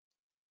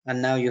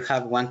 and now you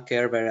have one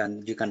curver,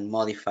 and you can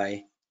modify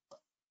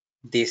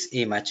this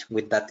image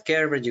with that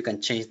curve. You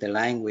can change the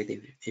line width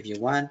if you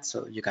want,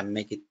 so you can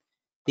make it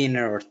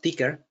thinner or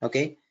thicker,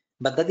 okay?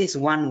 But that is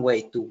one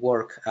way to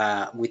work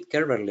with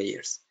curve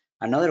layers.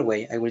 Another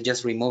way, I will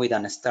just remove it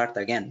and start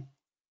again.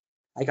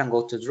 I can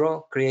go to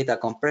draw, create a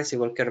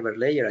compressible curve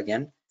layer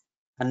again,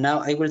 and now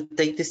I will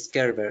take this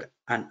curve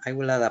and I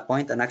will add a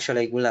point, and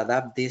actually I will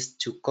adapt this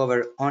to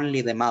cover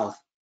only the mouth.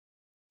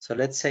 So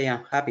let's say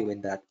I'm happy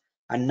with that.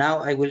 And now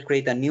I will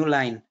create a new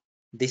line,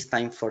 this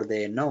time for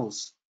the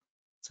nose.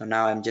 So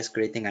now I'm just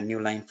creating a new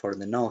line for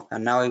the nose,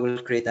 and now I will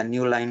create a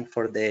new line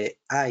for the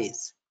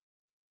eyes,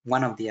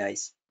 one of the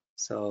eyes.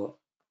 So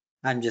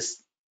I'm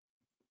just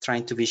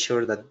trying to be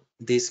sure that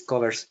this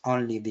covers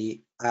only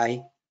the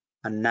eye,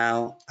 and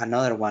now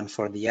another one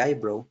for the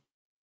eyebrow.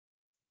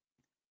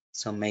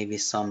 So maybe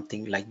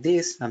something like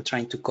this. I'm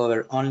trying to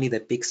cover only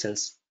the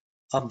pixels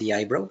of the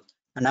eyebrow,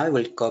 and now I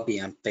will copy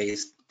and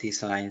paste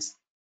these lines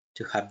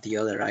to have the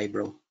other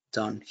eyebrow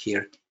done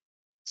here.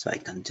 So I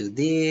can do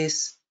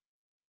this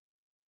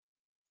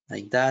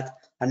like that.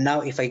 And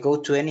now if I go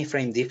to any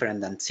frame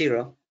different than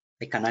 0,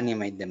 I can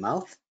animate the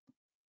mouth.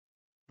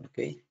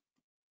 Okay.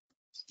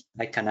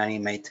 I can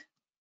animate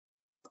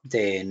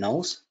the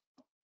nose.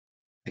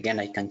 Again,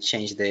 I can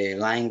change the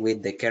line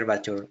with the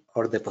curvature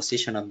or the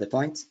position of the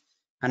points.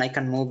 And I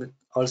can move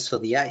also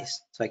the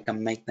eyes. So I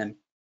can make them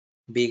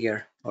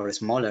bigger or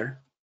smaller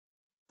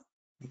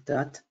like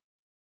that.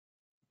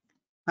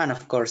 And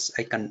of course,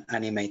 I can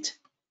animate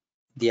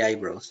the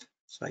eyebrows.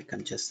 So I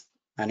can just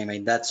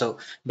animate that. So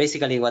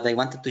basically what I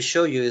wanted to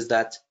show you is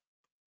that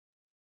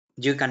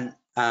you can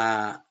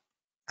add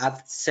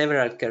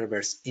several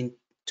curves in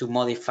to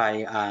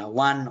modify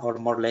one or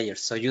more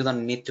layers. So you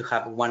don't need to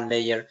have one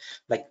layer,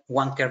 like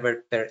one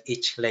curve per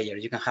each layer.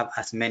 You can have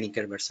as many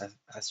curves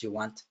as you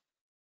want.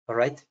 All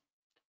right.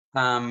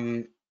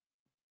 Let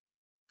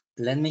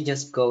me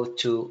just go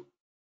to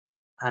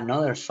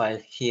another file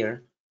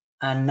here.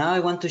 And now I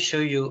want to show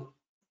you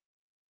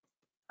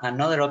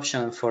another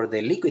option for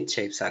the liquid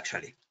shapes,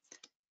 actually.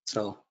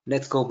 So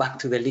let's go back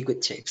to the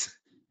liquid shapes.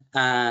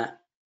 I'd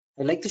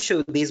like to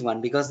show this one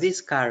because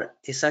this car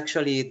is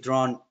actually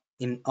drawn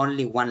in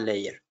only one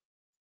layer.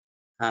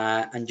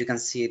 And you can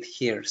see it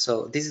here.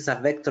 So this is a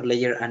vector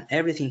layer, and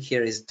everything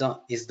here is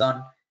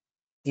done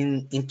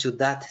into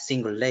that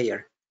single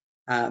layer.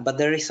 But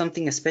there is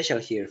something special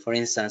here. For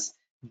instance,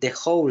 the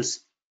holes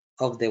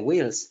of the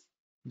wheels,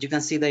 you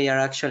can see they are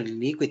actually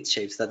liquid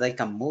shapes that I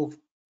can move.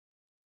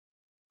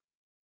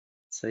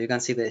 So you can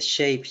see the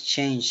shape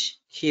change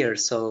here.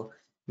 So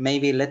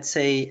maybe let's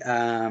say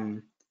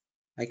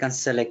I can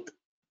select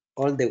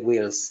all the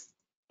wheels.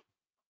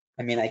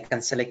 I mean, I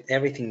can select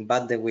everything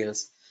but the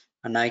wheels,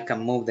 and I can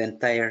move the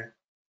entire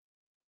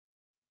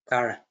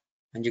car.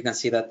 And you can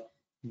see that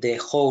the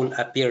hole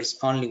appears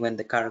only when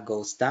the car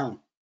goes down.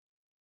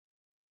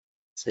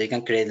 So you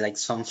can create like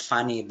some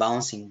funny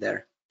bouncing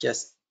there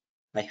just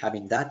by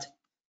having that.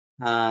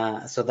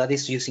 So that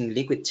is using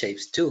liquid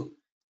shapes too.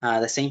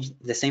 The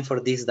same for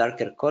this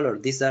darker color.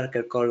 This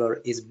darker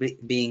color is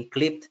being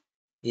clipped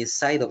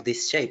inside of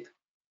this shape.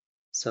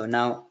 So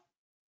now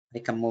I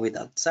can move it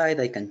outside.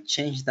 I can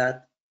change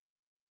that.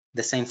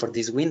 The same for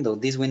this window.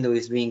 This window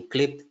is being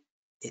clipped.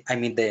 I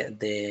mean,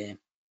 the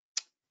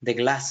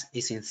glass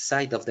is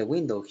inside of the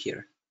window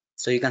here.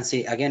 So you can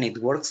see, again, it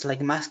works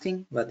like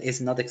masking, but it's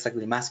not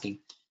exactly masking.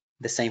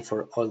 The same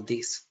for all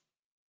these.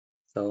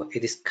 So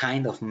it is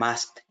kind of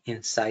masked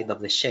inside of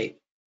the shape.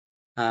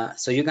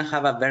 So you can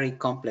have a very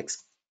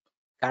complex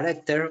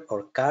character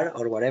or car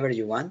or whatever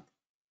you want.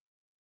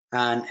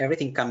 And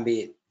everything can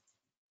be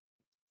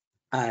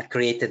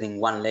created in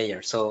one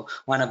layer. So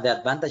one of the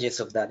advantages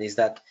of that is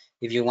that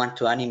if you want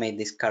to animate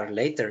this car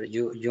later,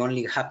 you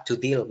only have to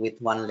deal with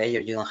one layer.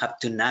 You don't have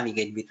to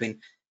navigate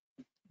between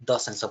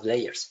dozens of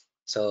layers.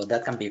 So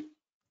that can be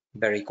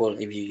very cool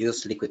if you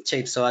use liquid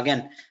shapes. So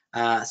again,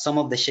 some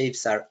of the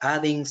shapes are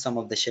adding, some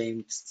of the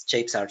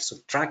shapes are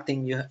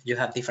subtracting. You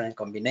have different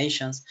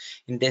combinations.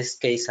 In this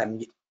case,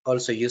 I'm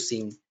also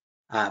using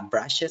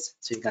brushes,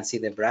 so you can see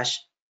the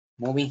brush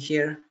moving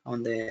here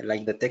on the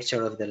like the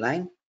texture of the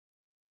line,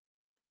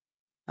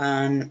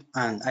 and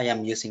I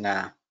am using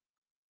a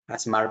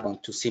smart bone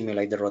to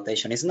simulate the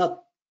rotation. It's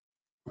not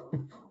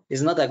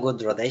a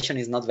good rotation.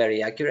 It's not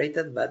very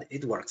accurate, but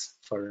it works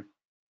for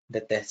the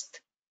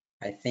test,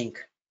 I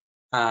think.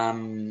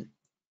 Now,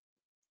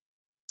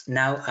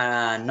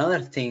 another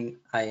thing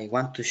I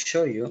want to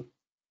show you,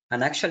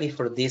 and actually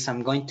for this,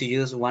 I'm going to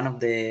use one of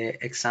the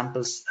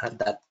examples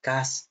that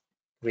Cas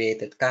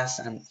created, Cas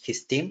and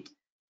his team.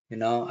 You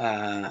know,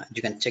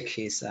 you can check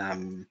his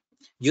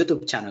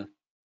YouTube channel,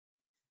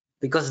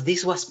 because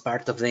this was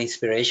part of the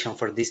inspiration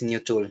for this new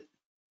tool.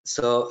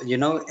 So, you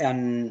know,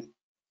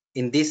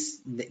 in this,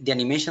 the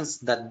animations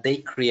that they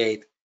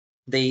create,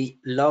 they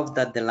love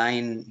that the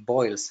line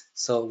boils.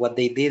 So what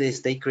they did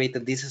is they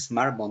created this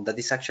smart bone that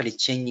is actually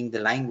changing the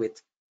line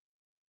width.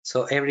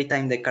 So every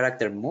time the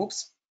character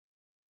moves,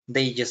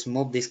 they just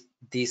move this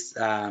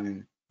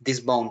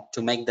bone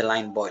to make the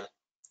line boil.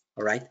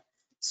 All right.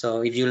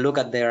 So if you look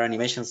at their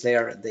animations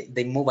there,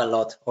 they move a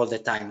lot all the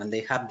time, and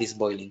they have this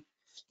boiling.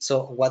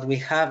 So what we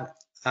have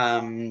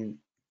in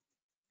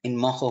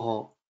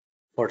Moho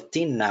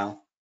 14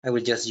 now, I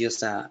will just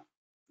use a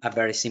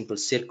very simple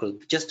circle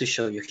just to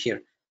show you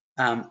here.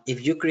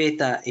 If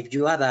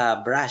you add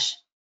a brush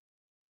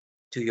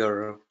to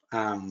your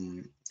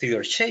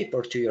shape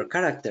or to your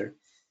character,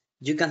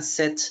 you can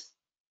set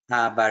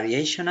a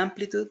variation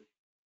amplitude,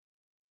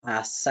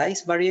 a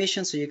size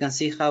variation, so you can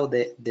see how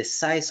the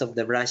size of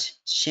the brush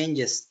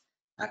changes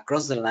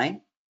across the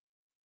line.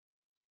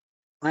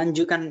 And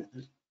you can,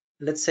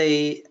 let's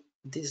say,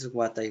 this is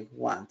what I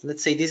want.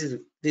 Let's say this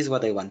is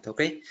what I want,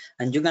 okay?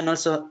 And you can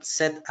also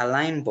set a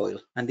line boil,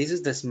 and this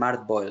is the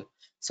smart boil.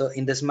 So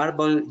in the smart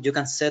boil, you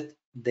can set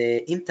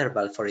the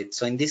interval for it.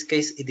 So in this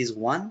case, it is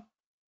 1.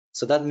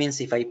 So that means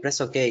if I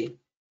press OK,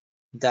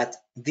 that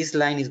this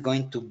line is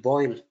going to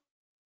boil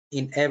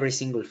in every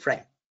single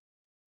frame.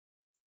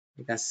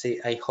 You can see,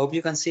 I hope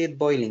you can see it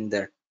boiling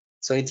there.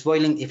 So it's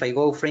boiling. If I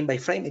go frame by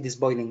frame, it is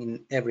boiling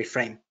in every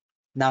frame.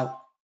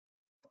 Now,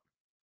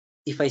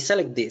 if I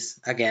select this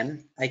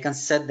again, I can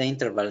set the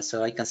interval.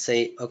 So I can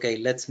say, okay,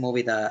 let's move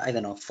it, I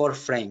don't know, 4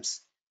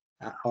 frames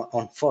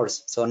on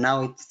force. So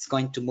now it's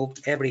going to move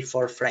every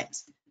 4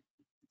 frames.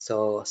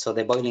 So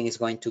the boiling is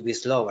going to be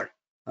slower.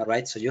 All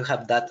right. So you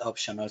have that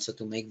option also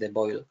to make the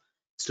boil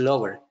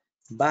slower.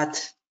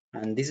 But,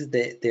 and this is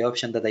the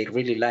option that I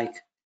really like,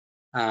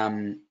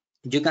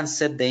 you can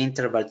set the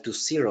interval to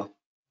 0.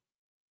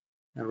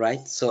 All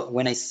right. So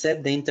when I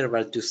set the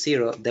interval to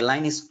 0, the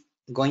line is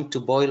going to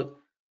boil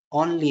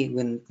only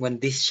when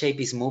this shape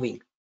is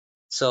moving.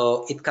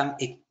 So you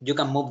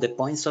can move the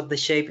points of the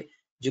shape.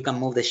 You can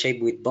move the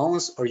shape with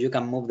bones, or you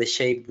can move the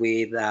shape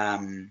with a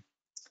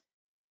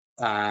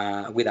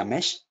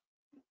mesh.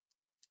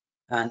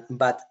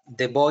 But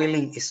the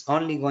boiling is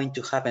only going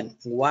to happen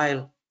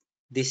while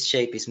this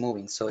shape is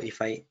moving. So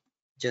if I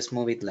just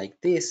move it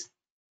like this,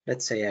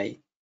 let's say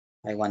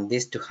I want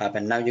this to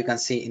happen. Now you can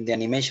see in the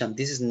animation,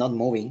 this is not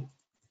moving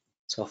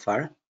so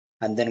far.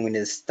 And then when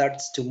it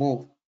starts to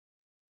move,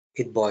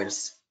 it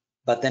boils.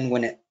 But then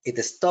when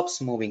it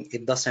stops moving,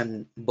 it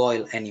doesn't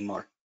boil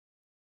anymore.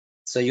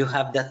 So you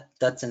have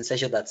that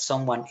sensation that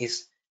someone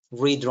is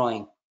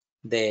redrawing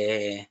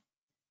the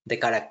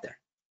character.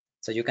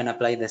 So you can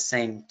apply the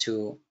same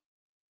to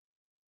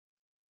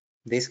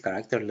this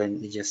character. Let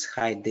me just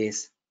hide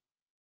this.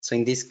 So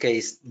in this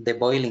case, the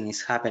boiling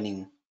is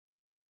happening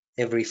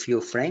every few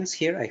frames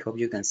here. I hope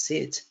you can see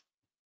it.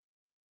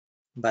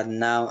 But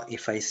now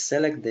if I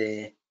select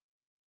this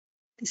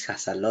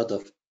has a lot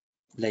of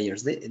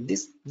layers.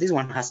 This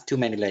one has too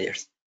many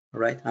layers. All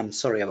right, I'm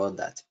sorry about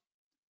that.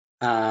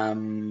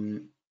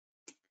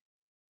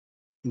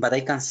 But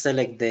I can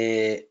select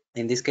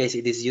in this case,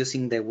 it is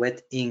using the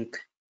wet ink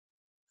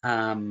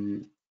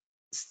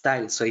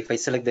style. So if I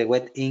select the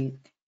wet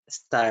ink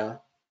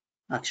style,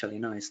 actually,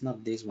 no, it's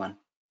not this one.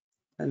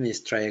 Let me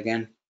just try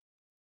again.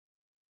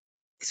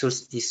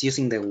 It's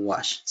using the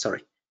wash,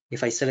 sorry.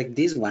 If I select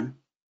this one,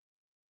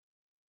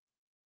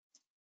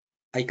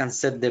 I can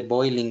set the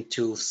boiling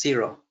to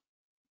 0.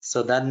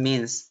 So that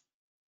means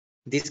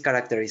this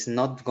character is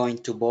not going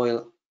to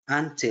boil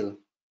until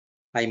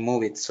I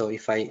move it. So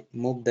if I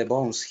move the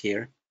bones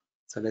here,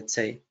 so let's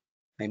say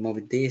I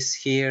move this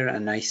here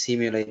and I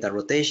simulate a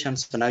rotation.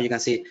 So now you can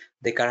see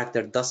the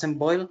character doesn't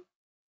boil.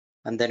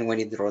 And then when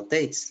it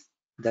rotates,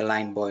 the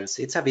line boils.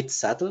 It's a bit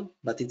subtle,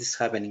 but it is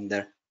happening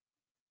there.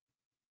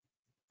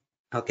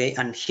 Okay,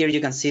 and here you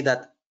can see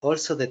that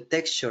also the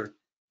texture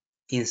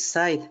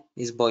inside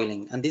is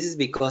boiling. And this is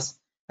because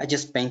I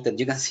just painted.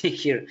 You can see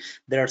here,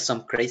 there are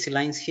some crazy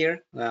lines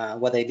here.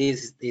 What I did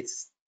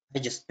is I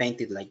just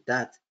painted like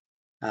that.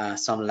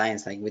 Some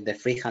lines like with the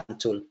freehand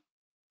tool.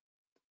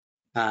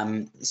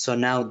 So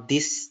now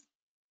these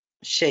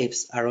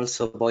shapes are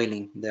also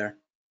boiling there.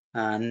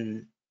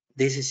 And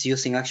this is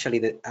using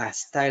actually a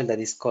style that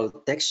is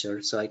called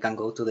texture. So I can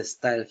go to the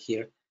style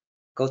here,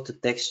 go to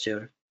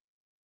texture,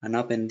 and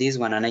open this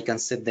one, and I can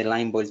set the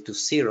line boil to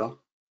 0.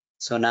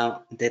 So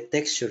now the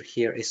texture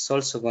here is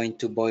also going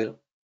to boil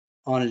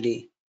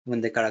only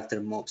when the character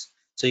moves.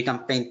 So you can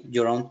paint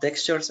your own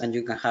textures and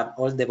you can have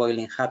all the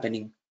boiling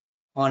happening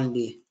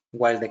only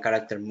while the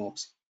character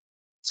moves.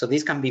 So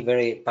this can be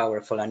very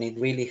powerful, and it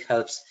really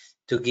helps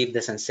to give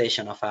the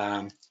sensation of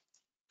a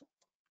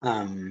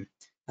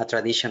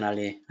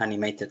traditionally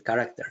animated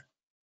character.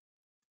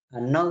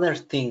 Another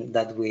thing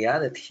that we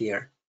added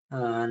here,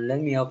 let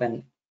me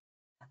open,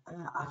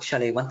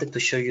 actually I wanted to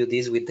show you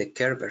this with the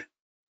curver.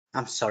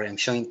 I'm sorry, I'm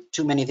showing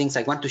too many things.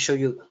 I want to show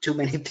you too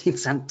many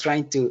things. I'm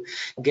trying to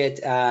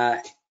get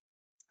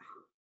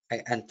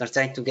I'm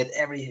trying to get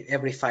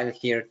every file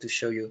here to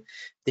show you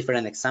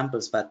different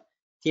examples, but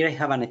here I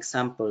have an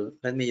example.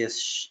 Let me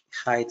just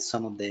hide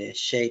some of the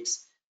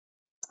shapes.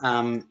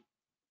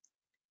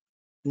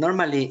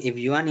 Normally, if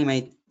you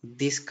animate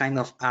this kind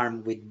of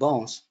arm with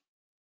bones,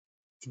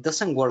 it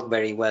doesn't work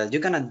very well.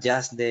 You can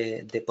adjust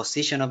the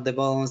position of the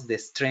bones, the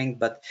strength,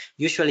 but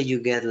usually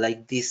you get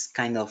like this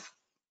kind of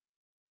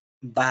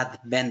bad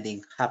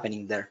bending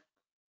happening there.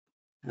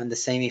 And the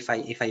same if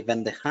I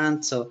bend the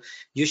hand. So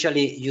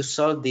usually you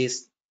solve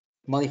this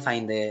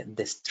modifying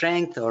the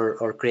strength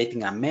or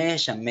creating a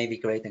mesh and maybe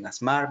creating a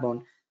smart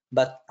bone.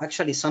 But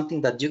actually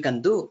something that you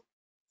can do,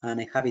 and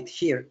I have it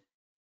here,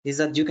 is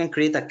that you can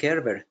create a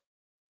curver.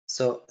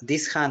 So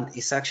this hand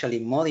is actually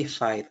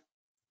modified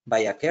by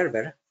a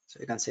curver. So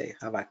you can say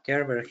I have a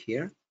curver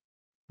here,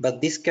 but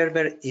this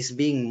curver is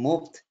being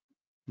moved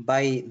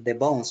by the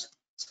bones.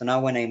 So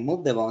now when I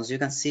move the bones, you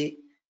can see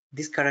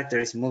this character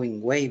is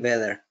moving way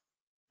better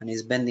and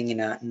is bending in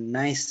a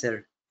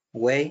nicer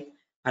way.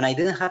 And I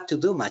didn't have to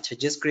do much. I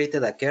just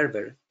created a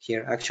curve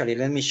here. Actually,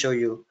 let me show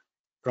you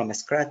from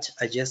scratch.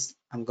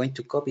 I'm going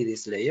to copy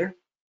this layer.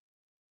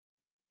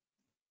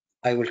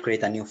 I will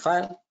create a new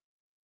file,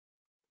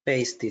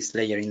 paste this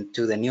layer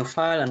into the new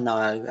file, and now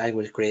I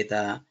will create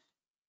a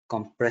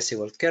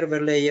compressible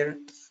curve layer,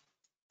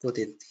 put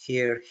it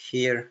here,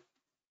 here,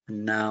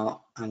 and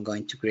now I'm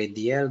going to create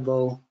the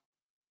elbow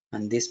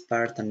and this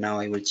part, and now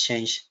I will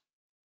change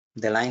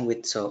the line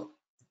width so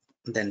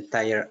the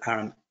entire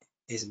arm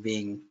is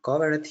being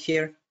covered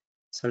here.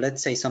 So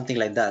let's say something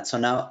like that. So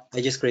now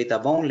I just create a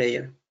bone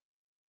layer,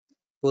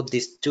 put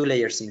these two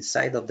layers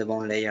inside of the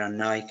bone layer, and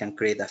now I can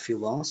create a few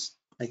bones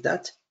like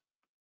that.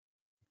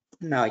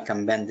 Now I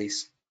can bend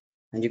this,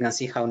 and you can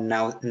see how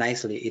now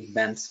nicely it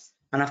bends.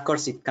 And of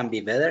course it can be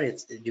better.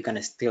 You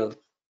can still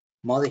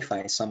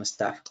modify some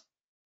stuff,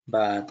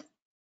 but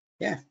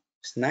yeah,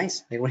 it's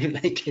nice. I really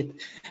like it.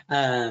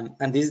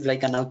 And this is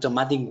like an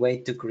automatic way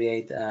to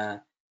create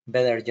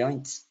better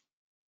joints.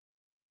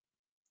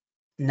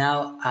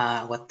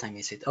 Now, what time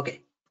is it?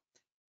 Okay.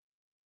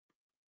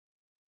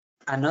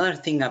 Another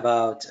thing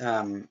about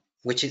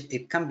which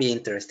it can be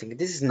interesting.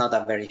 This is not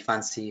a very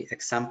fancy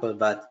example,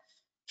 but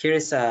here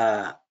is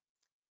a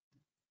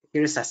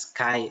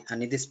sky,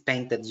 and it is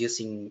painted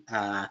using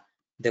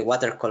the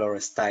watercolor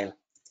style.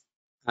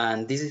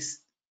 And this is,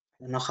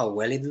 I don't know how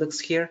well it looks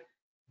here,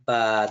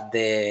 but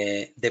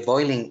the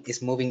boiling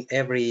is moving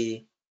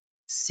every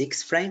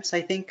 6 frames,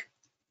 I think.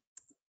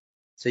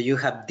 So you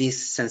have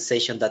this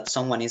sensation that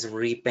someone is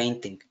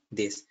repainting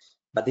this,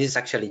 but this is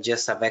actually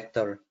just a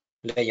vector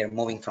layer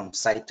moving from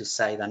side to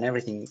side, and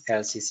everything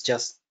else is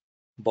just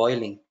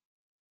boiling.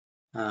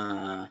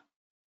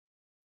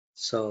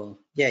 So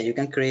yeah, you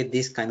can create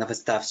this kind of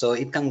stuff. So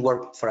it can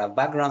work for a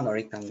background, or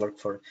it can work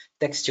for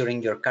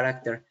texturing your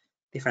character,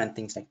 different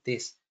things like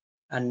this.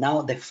 And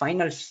now the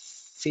final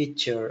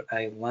feature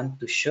I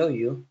want to show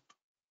you,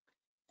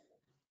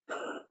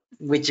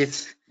 which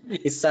is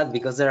it's sad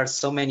because there are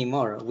so many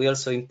more. We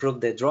also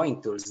improved the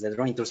drawing tools. The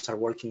drawing tools are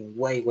working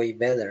way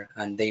better,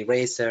 and the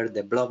eraser,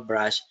 the block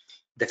brush,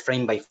 the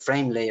frame by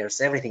frame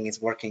layers, everything is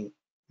working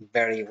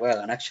very well.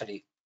 And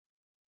actually,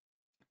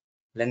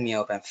 let me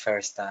open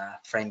first a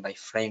frame by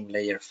frame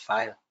layer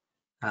file.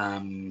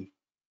 Let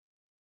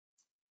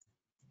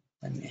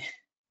me.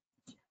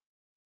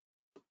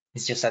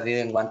 It's just I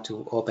didn't want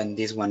to open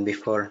this one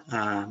before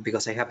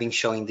because I have been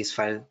showing this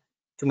file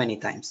too many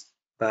times,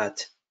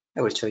 but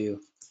I will show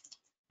you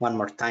one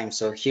more time.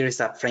 So here is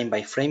a frame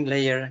by frame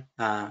layer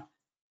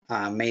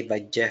made by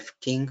Jeff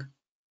King.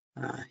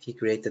 He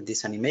created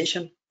this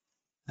animation,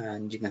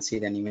 and you can see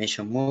the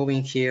animation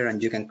moving here,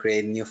 and you can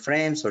create new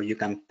frames, or you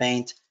can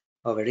paint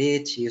over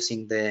it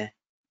using the,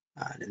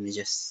 let me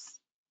just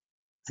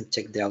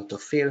uncheck the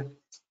autofill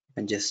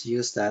and just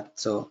use that.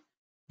 So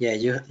yeah,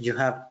 you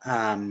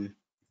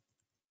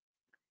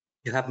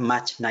have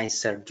much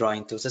nicer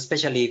drawing tools,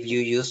 especially if you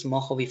use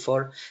Moho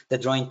before. The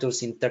drawing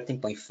tools in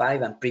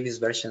 13.5 and previous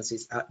versions,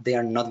 they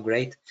are not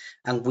great,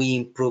 and we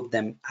improved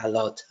them a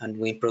lot. And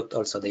we improved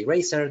also the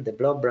eraser, the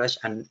block brush,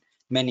 and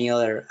many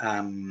other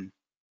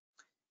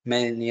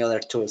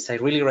tools. I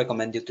really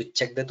recommend you to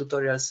check the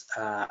tutorials.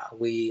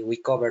 We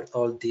covered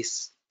all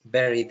this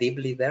very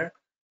deeply there,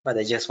 but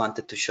I just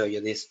wanted to show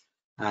you this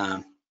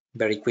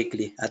very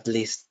quickly, at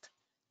least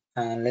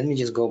Let me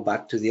just go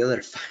back to the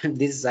other file.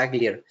 This is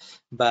uglier,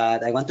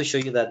 but I want to show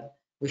you that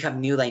we have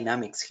new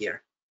dynamics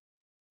here.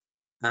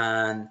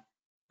 And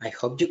I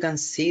hope you can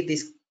see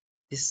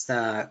this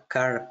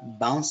car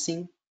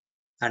bouncing,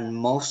 and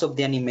most of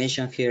the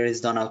animation here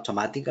is done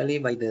automatically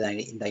by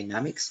the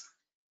dynamics.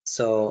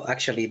 So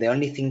actually the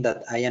only thing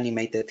that I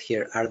animated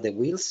here are the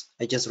wheels.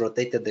 I just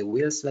rotated the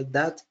wheels like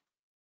that.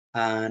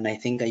 And I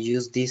think I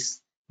used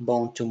this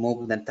bone to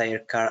move the entire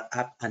car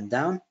up and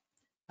down.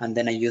 And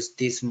then I used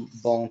this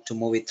bone to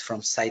move it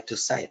from side to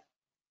side.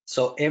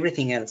 So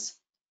everything else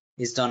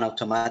is done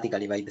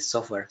automatically by the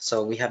software.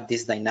 So we have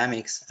these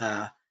dynamics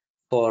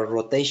for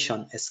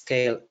rotation,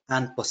 scale,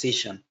 and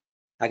position.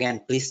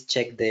 Again, please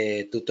check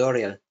the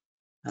tutorial.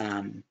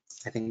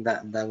 I think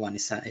that one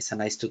is a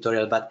nice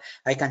tutorial, but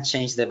I can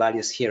change the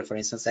values here. For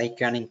instance, I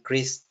can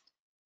increase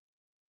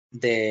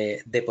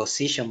the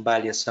position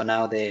value. So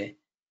now the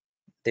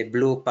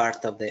blue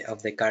part of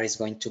the car is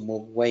going to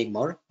move way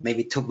more,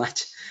 maybe too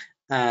much.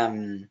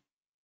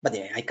 But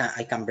yeah,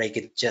 I can break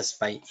it just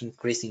by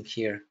increasing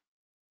here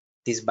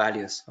these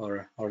values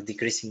or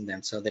decreasing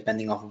them. So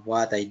depending on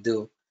what I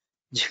do,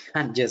 you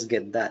can just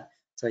get that.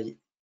 So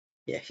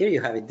yeah, here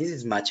you have it. This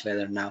is much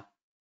better now.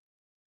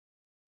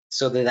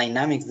 So the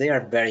dynamics, they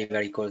are very,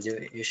 very cool.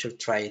 You should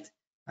try it.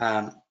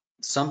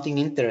 Something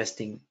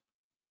interesting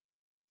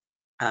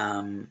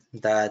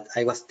that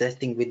I was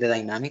testing with the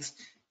dynamics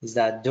is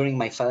that during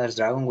my father's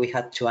dragon, we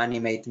had to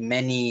animate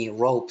many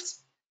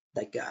ropes.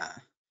 Like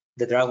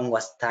the dragon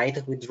was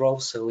tied with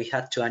ropes, so we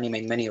had to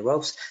animate many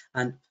ropes.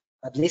 And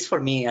at least for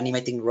me,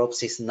 animating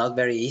ropes is not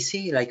very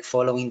easy. Like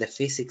following the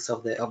physics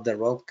of the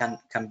rope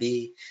can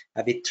be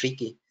a bit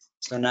tricky.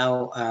 So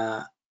now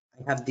I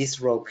have this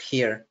rope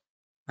here,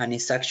 and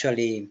it's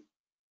actually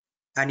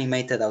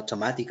animated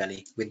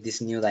automatically with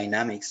this new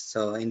dynamics.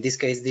 So in this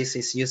case, this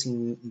is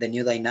using the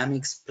new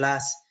dynamics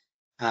plus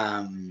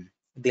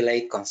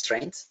delayed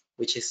constraints,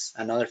 which is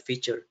another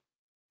feature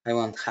I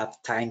won't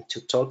have time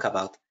to talk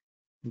about.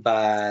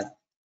 But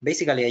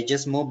basically, I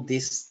just moved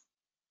this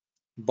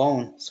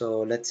bone.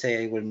 So let's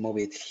say I will move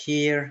it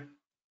here,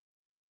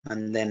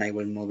 and then I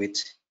will move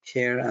it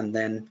here, and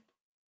then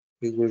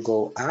it will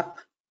go up.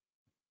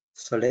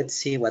 So let's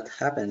see what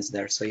happens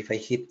there. So if I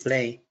hit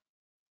play,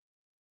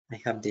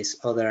 I have this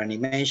other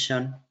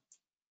animation.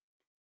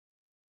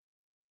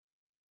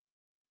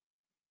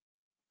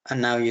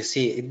 And now you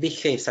see it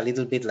behaves a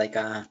little bit like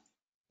a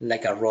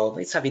rope.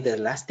 It's a bit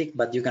elastic,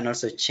 but you can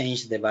also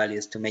change the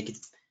values to make it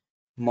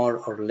more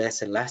or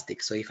less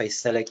elastic. So if I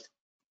select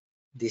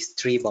these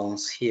three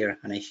bones here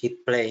and I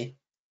hit play,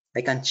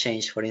 I can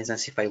change. For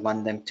instance, if I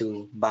want them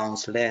to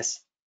bounce less,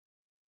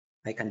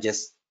 I can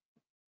just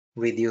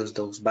reduce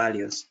those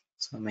values.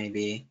 So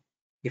maybe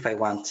if I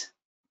want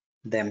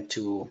them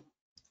to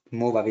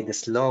move a bit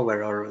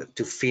slower or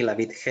to feel a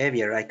bit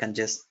heavier, I can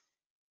just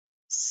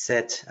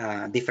set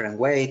a different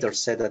weight or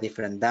set a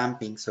different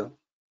damping. So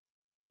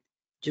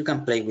you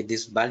can play with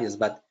these values,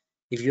 but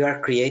if you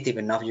are creative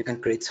enough, you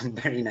can create some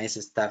very nice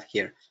stuff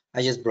here.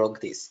 I just broke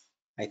this,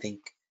 I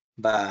think,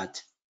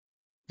 but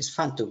it's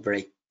fun to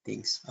break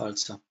things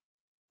also.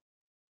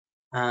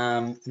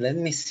 Let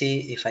me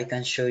see if I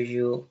can show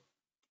you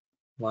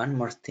one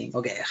more thing.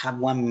 Okay, I have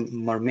one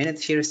more minute.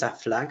 Here is a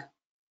flag,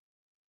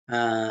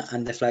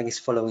 and the flag is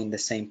following the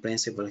same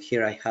principle.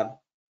 Here I have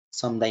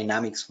some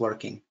dynamics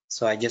working.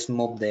 So I just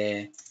move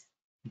the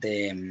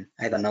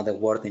I don't know the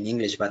word in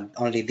English, but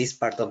only this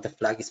part of the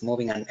flag is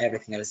moving and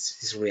everything else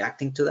is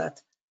reacting to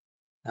that.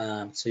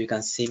 So you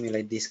can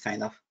simulate this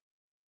kind of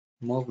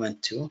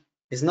movement too.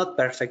 It's not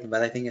perfect,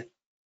 but I think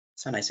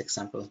it's a nice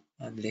example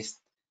at least.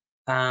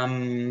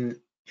 And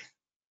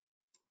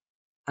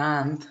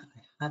I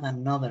had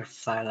another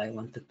file I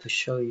wanted to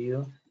show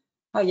you.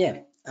 Oh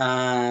yeah,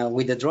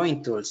 with the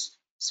drawing tools.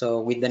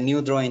 So with the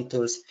new drawing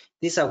tools,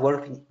 this is a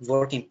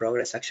work in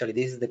progress. Actually,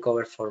 this is the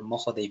cover for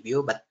Moho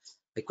debut, but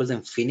I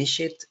couldn't finish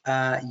it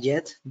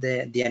yet,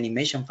 the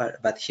animation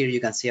part. But here you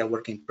can see a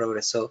work in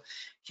progress. So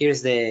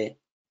here's the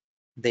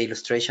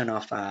illustration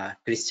of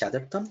Chris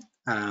Chatterton.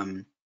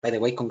 By the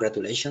way,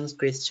 congratulations,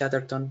 Chris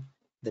Chatterton.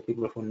 The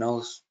people who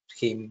knows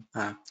him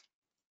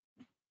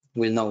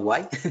will know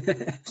why.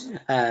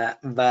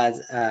 But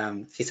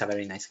he's a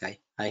very nice guy.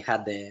 I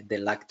had the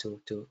luck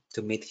to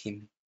meet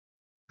him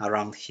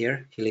around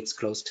here. He lives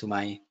close to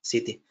my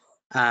city.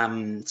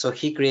 So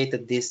he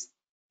created this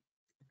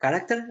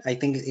character. I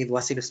think it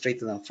was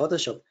illustrated on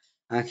Photoshop.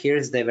 And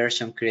here's the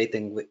version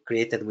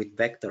created with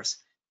vectors.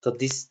 So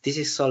this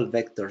is all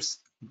vectors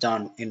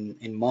done in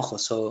Moho.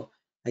 So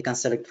I can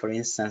select, for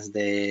instance,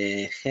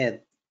 the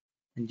head,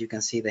 and you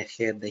can see the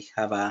head. They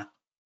have a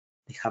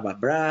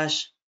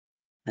brush,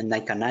 and I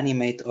can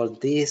animate all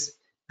this.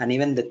 And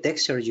even the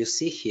texture you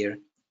see here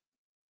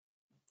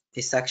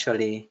is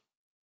actually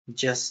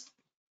just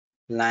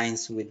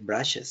lines with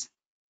brushes.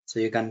 So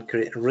you can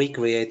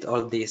recreate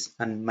all this.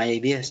 And my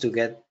idea is to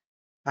get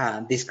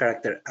this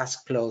character as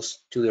close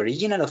to the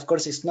original. Of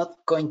course, it's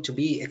not going to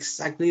be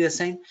exactly the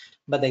same,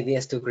 but the idea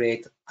is to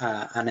create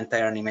an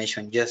entire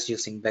animation just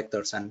using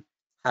vectors and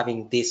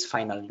having this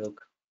final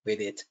look with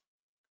it.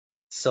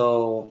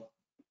 So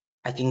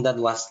I think that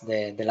was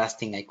the last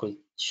thing I could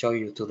show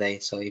you today.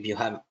 So if you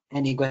have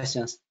any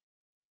questions,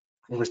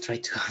 I will try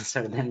to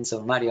answer them.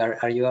 So Mario,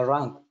 are you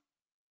around?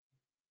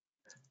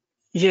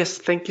 Yes,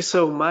 thank you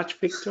so much,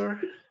 Victor.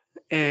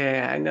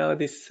 I know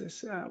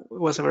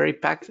was a very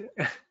packed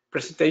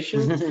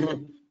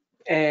presentation.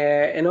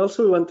 And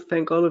also we want to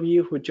thank all of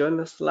you who joined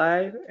us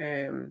live.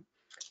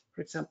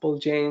 For example,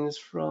 James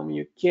from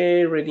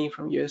UK, Reddy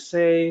from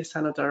USA,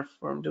 Sanatar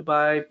from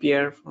Dubai,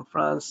 Pierre from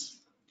France.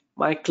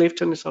 Mike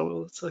Clifton is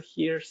also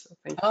here, so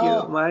thank you,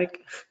 Oh,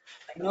 Mike.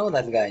 I know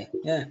that guy.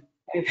 Yeah.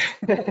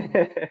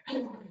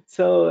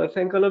 So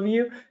thank all of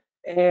you.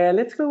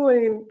 Let's go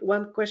in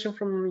one question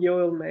from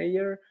Joel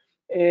Mayer.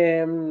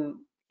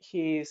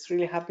 He's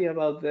really happy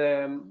about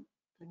the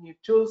new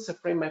tools, the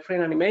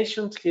frame-by-frame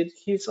animations.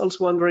 He's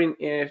also wondering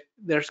if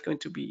there's going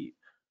to be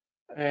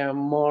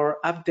more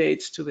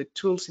updates to the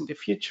tools in the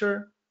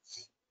future.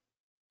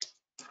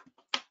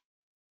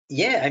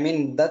 Yeah, I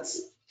mean,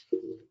 that's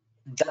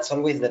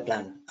always the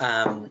plan.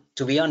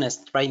 To be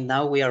honest, right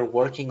now we are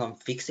working on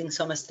fixing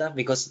some stuff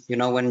because, you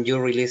know, when you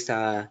release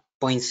a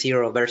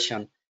 0.0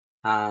 version,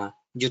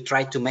 you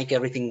try to make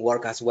everything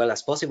work as well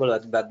as possible,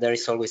 but there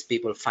is always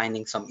people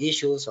finding some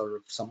issues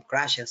or some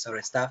crashes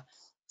or stuff.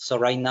 So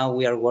right now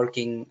we are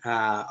working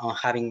on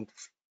having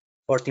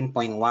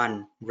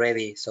 14.1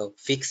 ready, so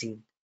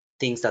fixing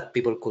things that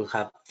people could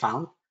have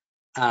found.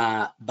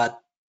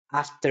 But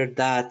after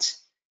that,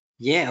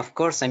 yeah, of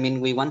course. I mean,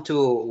 we want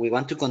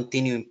to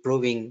continue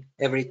improving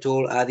every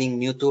tool, adding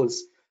new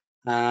tools,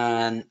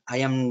 and I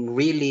am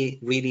really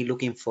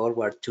looking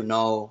forward to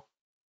know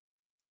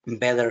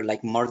better,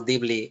 like more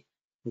deeply,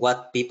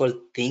 what people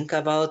think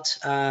about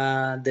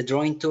the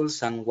drawing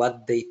tools and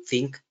what they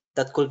think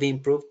that could be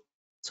improved.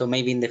 So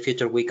maybe in the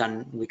future we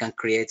can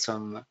create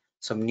some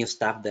new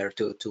stuff there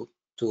to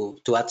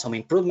add some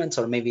improvements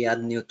or maybe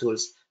add new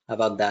tools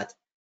about that.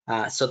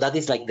 So that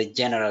is like the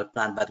general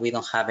plan, but we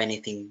don't have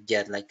anything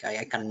yet. Like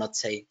I cannot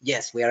say,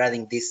 yes, we are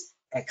adding this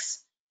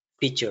X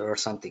feature or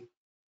something.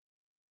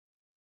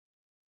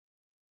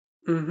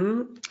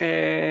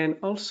 And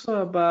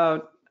also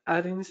about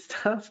adding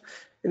stuff,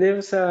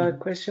 there's a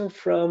question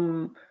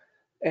from,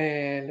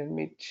 let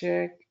me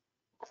check,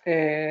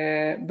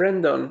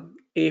 Brandon,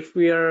 if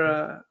we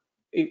are,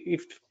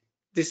 if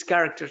these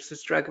characters,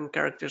 these dragon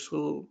characters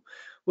will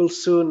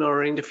soon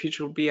or in the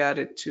future be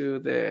added to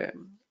the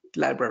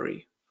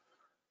library.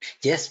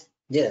 Yes,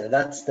 yeah,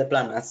 that's the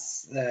plan.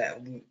 As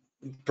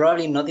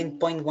probably not in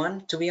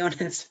 0.1, to be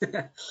honest,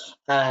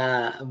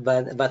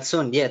 but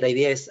soon. Yeah, the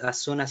idea is as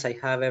soon as I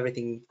have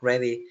everything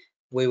ready,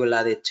 we will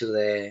add it to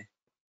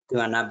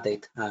an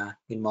update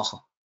in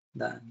Moho.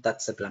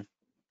 That's the plan.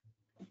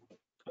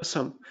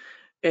 Awesome.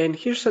 And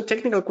here's a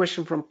technical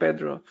question from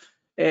Pedro.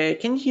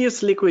 Can you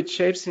use liquid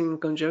shapes in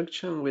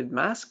conjunction with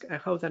mask? I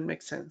hope that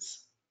makes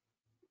sense.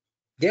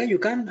 Yeah, you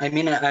can. I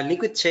mean, a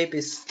liquid shape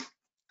is.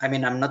 I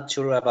mean, I'm not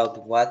sure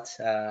about what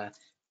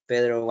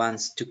Pedro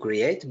wants to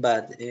create,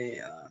 but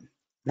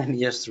let me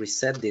just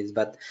reset this.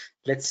 But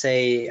let's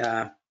say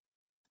I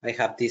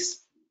have this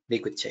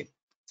liquid shape.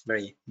 It's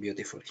very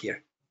beautiful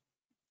here.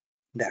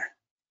 There.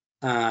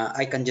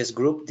 I can just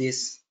group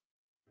this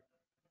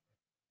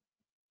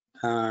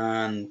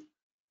and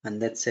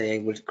let's say I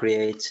will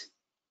create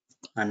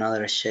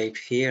another shape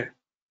here.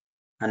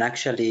 And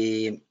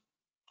actually,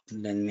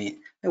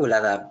 I will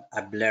add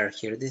a blur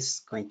here. This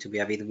is going to be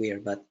a bit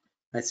weird, but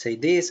let's say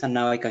this, and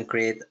now I can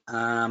create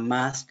a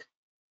mask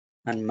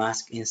and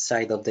mask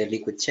inside of the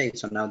liquid shape.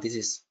 So now this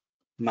is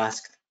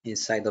masked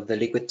inside of the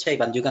liquid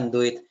shape, and you can do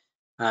it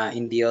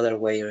in the other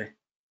way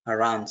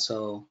around.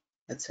 So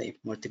let's say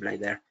multiply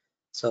there.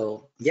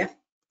 So yeah,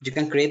 you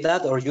can create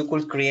that, or you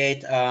could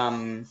create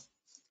uh,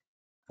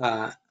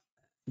 a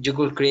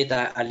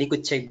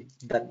liquid shape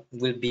that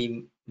will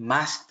be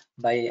masked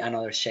by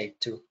another shape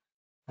too.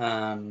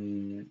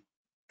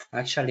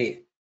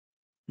 Actually,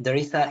 there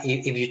is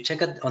if you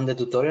check it on the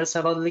tutorials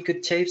about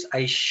liquid shapes,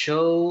 I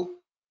show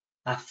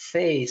a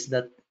face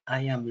that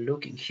I am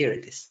looking. Here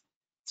it is.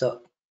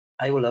 So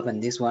I will open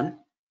this one.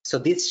 So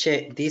this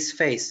shape, this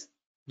face,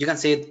 you can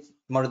see it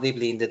more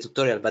deeply in the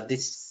tutorial, but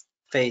this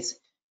face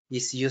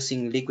is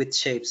using liquid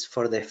shapes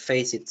for the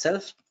face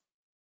itself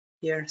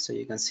here. So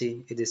you can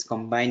see it is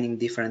combining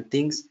different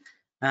things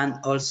and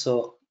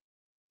also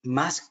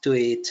masked to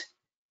it.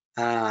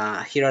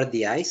 Here are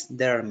the eyes.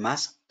 They are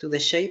masked to the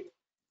shape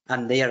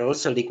and they are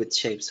also liquid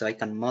shapes. So I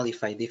can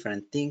modify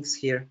different things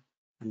here.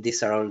 And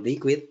these are all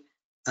liquid.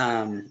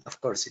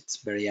 Of course, it's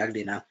very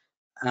ugly now.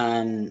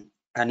 And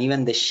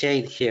even the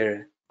shade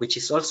here, which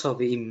is also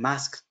being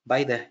masked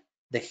by the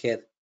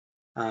head,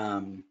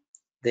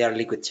 they are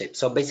liquid shapes.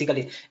 So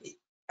basically,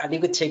 a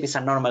liquid shape is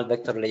a normal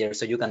vector layer,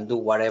 so you can do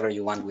whatever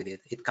you want with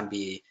it. It can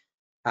be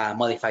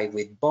modified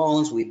with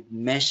bones, with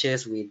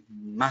meshes, with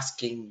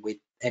masking, with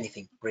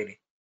anything, really.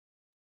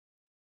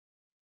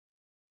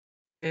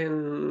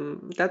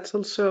 And that's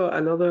also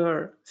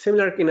another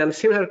similar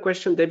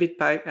question. David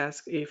Pike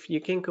asked if you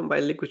can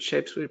combine liquid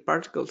shapes with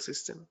particle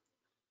system.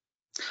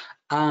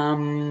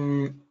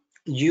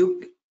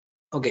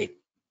 Okay.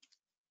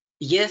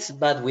 Yes,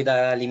 but with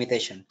a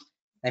limitation.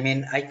 I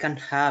mean, I can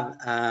have,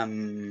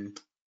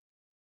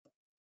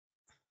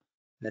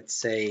 let's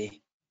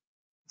say,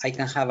 I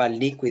can have a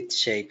liquid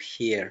shape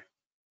here,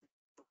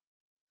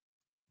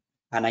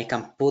 and I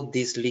can put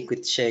this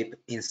liquid shape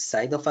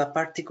inside of a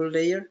particle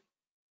layer.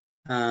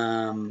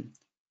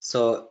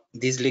 So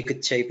this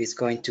liquid shape is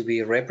going to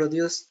be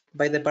reproduced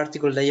by the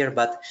particle layer,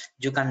 but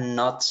you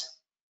cannot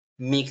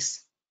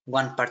mix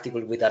one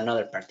particle with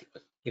another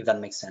particle, if that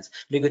makes sense.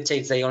 Liquid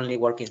shapes, they only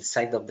work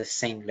inside of the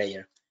same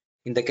layer.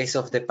 In the case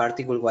of the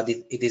particle, what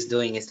it is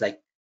doing is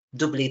like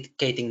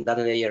duplicating that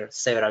layer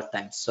several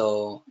times.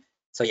 So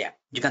yeah,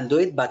 you can do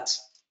it, but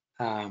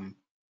not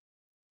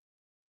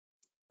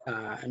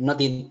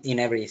in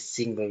every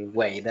single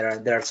way.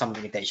 There are some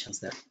limitations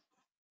there.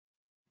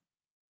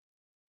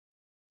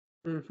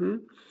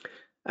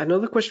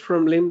 Another question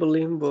from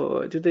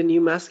Limbo. Do the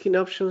new masking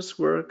options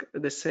work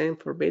the same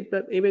for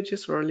bitmap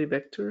images or only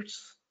vectors?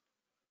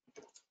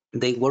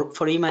 They work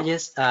for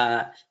images.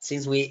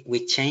 Since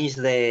we changed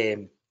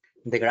the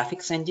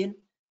graphics engine,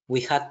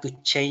 we had to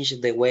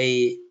change the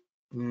way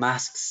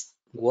masks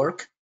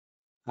work.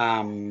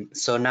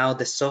 So now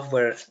the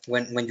software,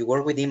 when you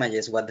work with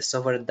images, what the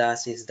software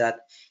does is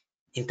that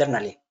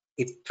internally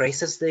it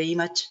traces the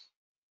image.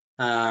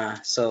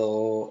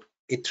 So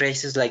it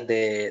traces like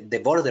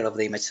the border of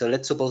the image. So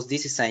let's suppose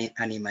this is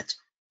an image.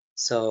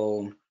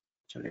 So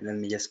let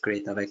me just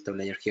create a vector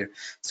layer here.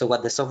 So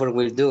what the software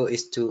will do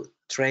is to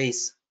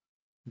trace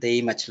the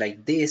image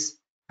like this,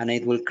 and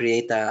it will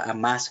create a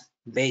mask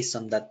based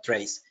on that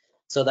trace.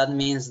 So that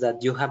means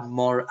that you have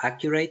more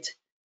accurate,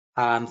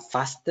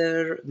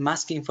 faster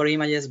masking for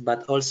images,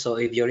 but also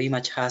if your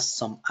image has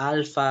some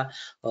alpha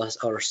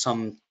or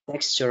some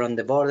texture on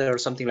the border or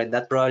something like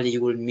that, probably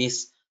you will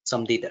miss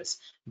some details.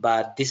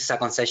 But this is a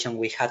concession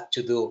we had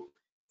to do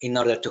in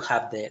order to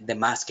have the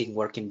masking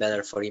working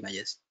better for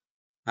images.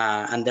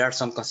 And there are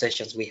some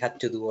concessions we had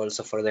to do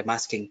also for the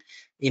masking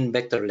in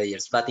vector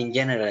layers. But in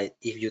general,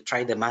 if you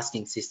try the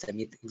masking system,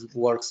 it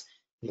works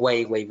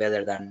way, way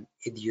better than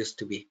it used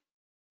to be.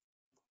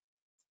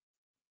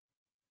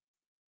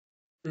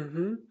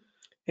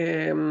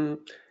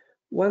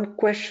 One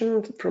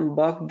question from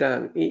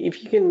Bogdan.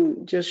 If you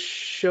can just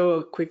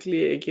show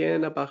quickly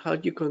again about how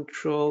you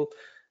control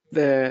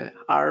the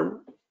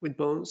arm with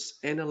bones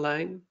and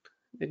align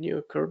the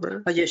new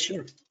curve. Oh, yeah,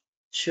 sure.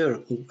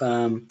 Sure.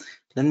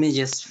 Let me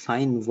just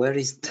find where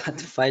is that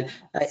file.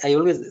 I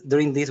always,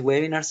 during these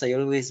webinars, I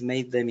always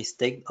made the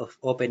mistake of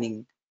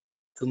opening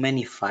too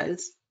many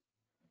files.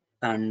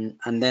 And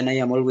then I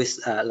am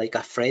always like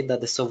afraid that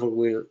the software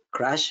will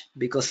crash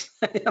because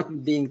I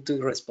am being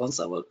too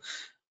responsible.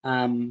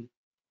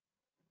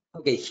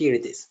 Okay, here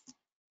it is.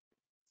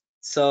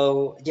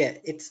 So yeah,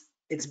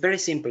 it's very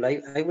simple.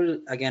 I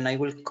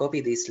will copy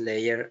this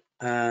layer.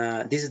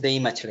 This is the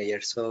image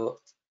layer. So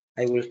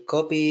I will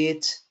copy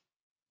it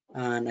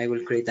and I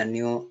will create a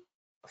new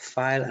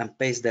file and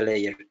paste the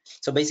layer.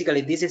 So basically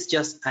this is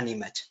just an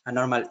image, a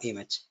normal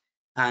image.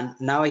 And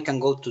now I can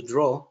go to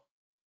draw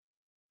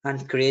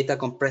and create a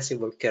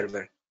compressible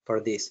curve for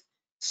this.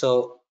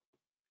 So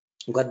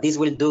what this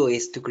will do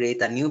is to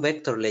create a new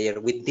vector layer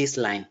with this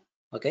line,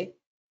 okay?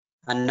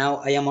 And now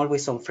I am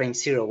always on frame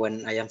 0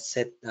 when I am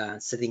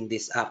setting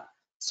this up.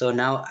 So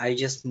now I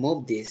just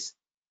move this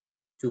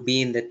to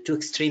be in the two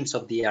extremes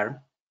of the arm.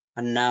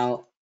 And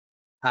now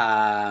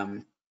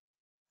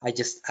I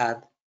just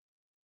add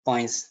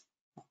points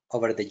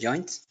over the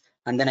joints.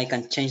 And then I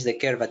can change the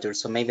curvature.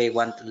 So maybe I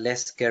want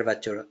less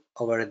curvature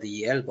over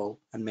the elbow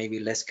and maybe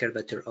less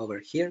curvature over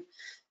here.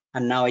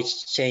 And now I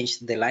change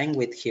the line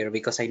width here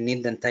because I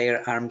need the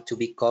entire arm to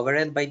be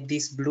covered by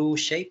this blue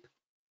shape.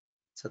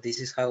 So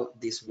this is how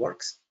this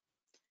works.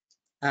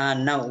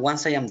 And now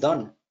once I am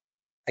done,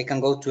 I can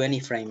go to any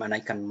frame and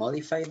I can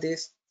modify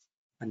this.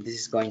 And this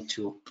is going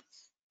to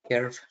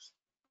curve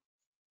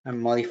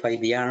and modify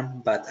the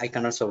arm, but I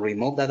can also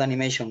remove that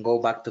animation, go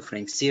back to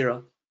frame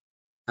 0,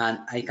 and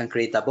I can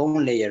create a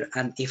bone layer.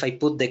 And if I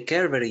put the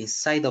curve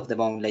inside of the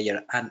bone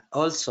layer and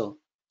also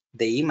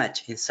the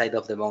image inside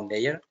of the bone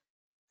layer,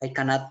 I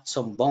can add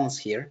some bones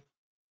here.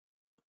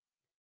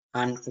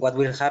 And what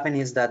will happen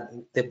is that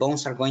the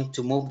bones are going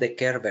to move the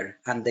curve,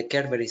 and the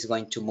curve is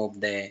going to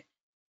move the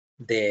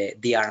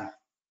arm.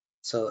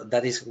 So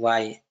that is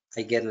why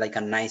I get like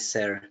a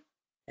nicer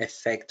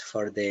effect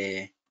for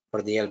the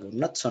elbow.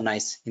 Not so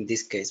nice in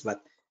this case,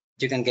 but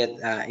you can get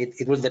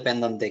it will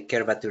depend on the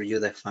curvature you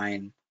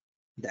define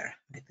there.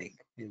 I think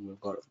it will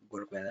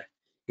work better.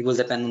 It will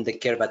depend on the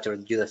curvature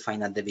you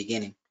define at the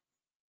beginning,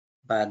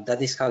 but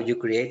that is how you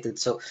create it.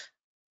 So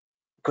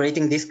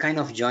creating this kind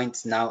of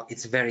joints now,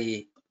 it's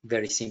very,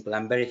 very simple.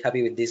 I'm very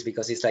happy with this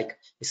because it's like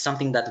it's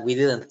something that we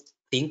didn't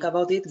think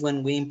about it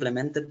when we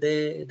implemented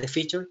the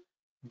feature,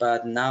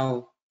 but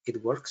now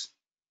it works.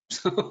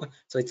 So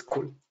it's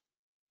cool.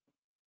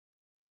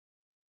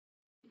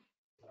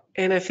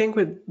 And I think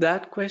with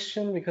that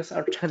question, because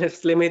our time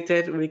is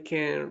limited, we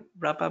can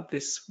wrap up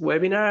this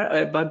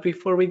webinar. But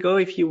before we go,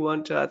 if you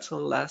want to add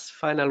some last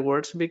final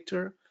words,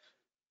 Victor.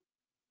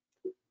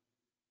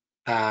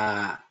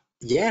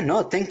 Yeah,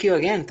 no, thank you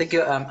again. Thank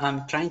you.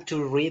 I'm trying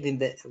to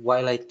read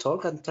while I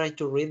talk. I'm trying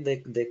to read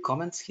the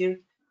comments here.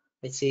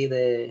 I see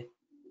they're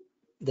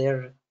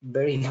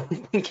very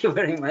thank you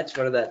very much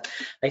for that.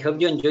 I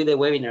hope you enjoyed the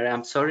webinar.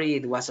 I'm sorry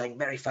it was like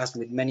very fast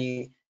with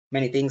many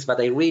things,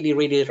 but I really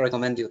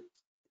recommend to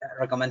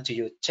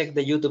you check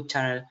the YouTube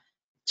channel,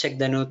 check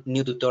the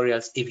new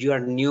tutorials. If you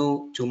are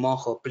new to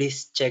Moho,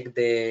 please check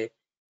the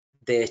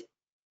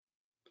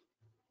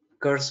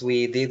course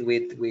we did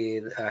with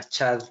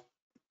Chad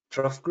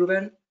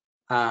Trofgruben.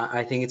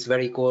 I think it's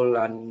very cool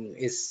and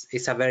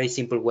it's a very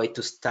simple way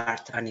to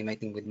start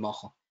animating with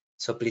Moho.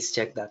 So please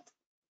check that.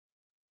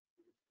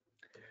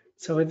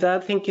 So with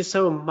that, thank you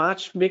so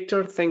much,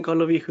 Victor. Thank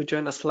all of you who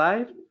joined us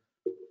live.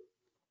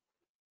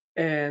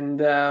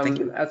 And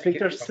as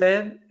Victor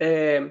said,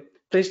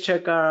 please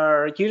check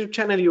our YouTube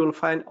channel. You will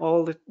find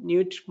all the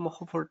new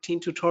Moho 14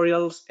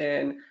 tutorials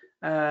and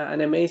an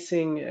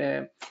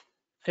amazing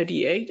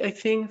 38, I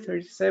think,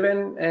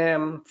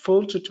 37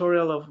 full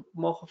tutorial of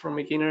Moho from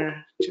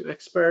beginner to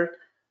expert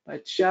by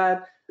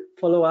Chad.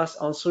 Follow us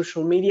on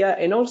social media.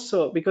 And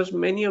also, because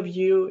many of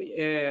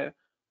you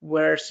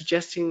were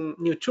suggesting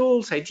new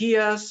tools,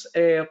 ideas,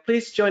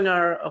 please join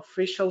our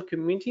official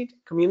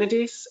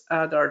communities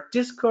at our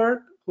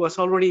Discord, who has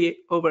already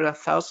over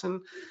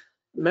 1,000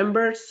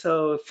 members.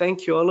 So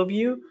thank you, all of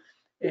you.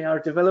 Our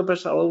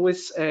developers are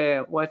always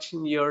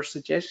watching your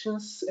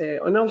suggestions,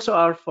 and also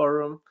our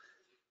forum,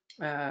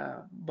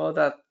 both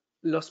at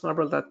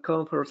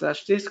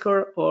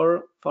lostmarble.com/discord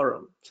or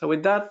forum. So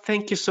with that,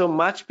 thank you so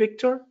much,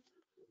 Victor.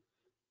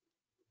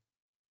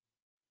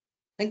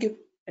 Thank you.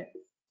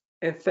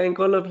 And thank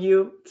all of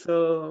you.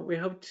 So we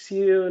hope to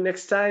see you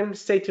next time.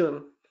 Stay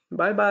tuned.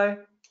 Bye-bye.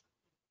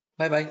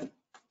 Bye-bye.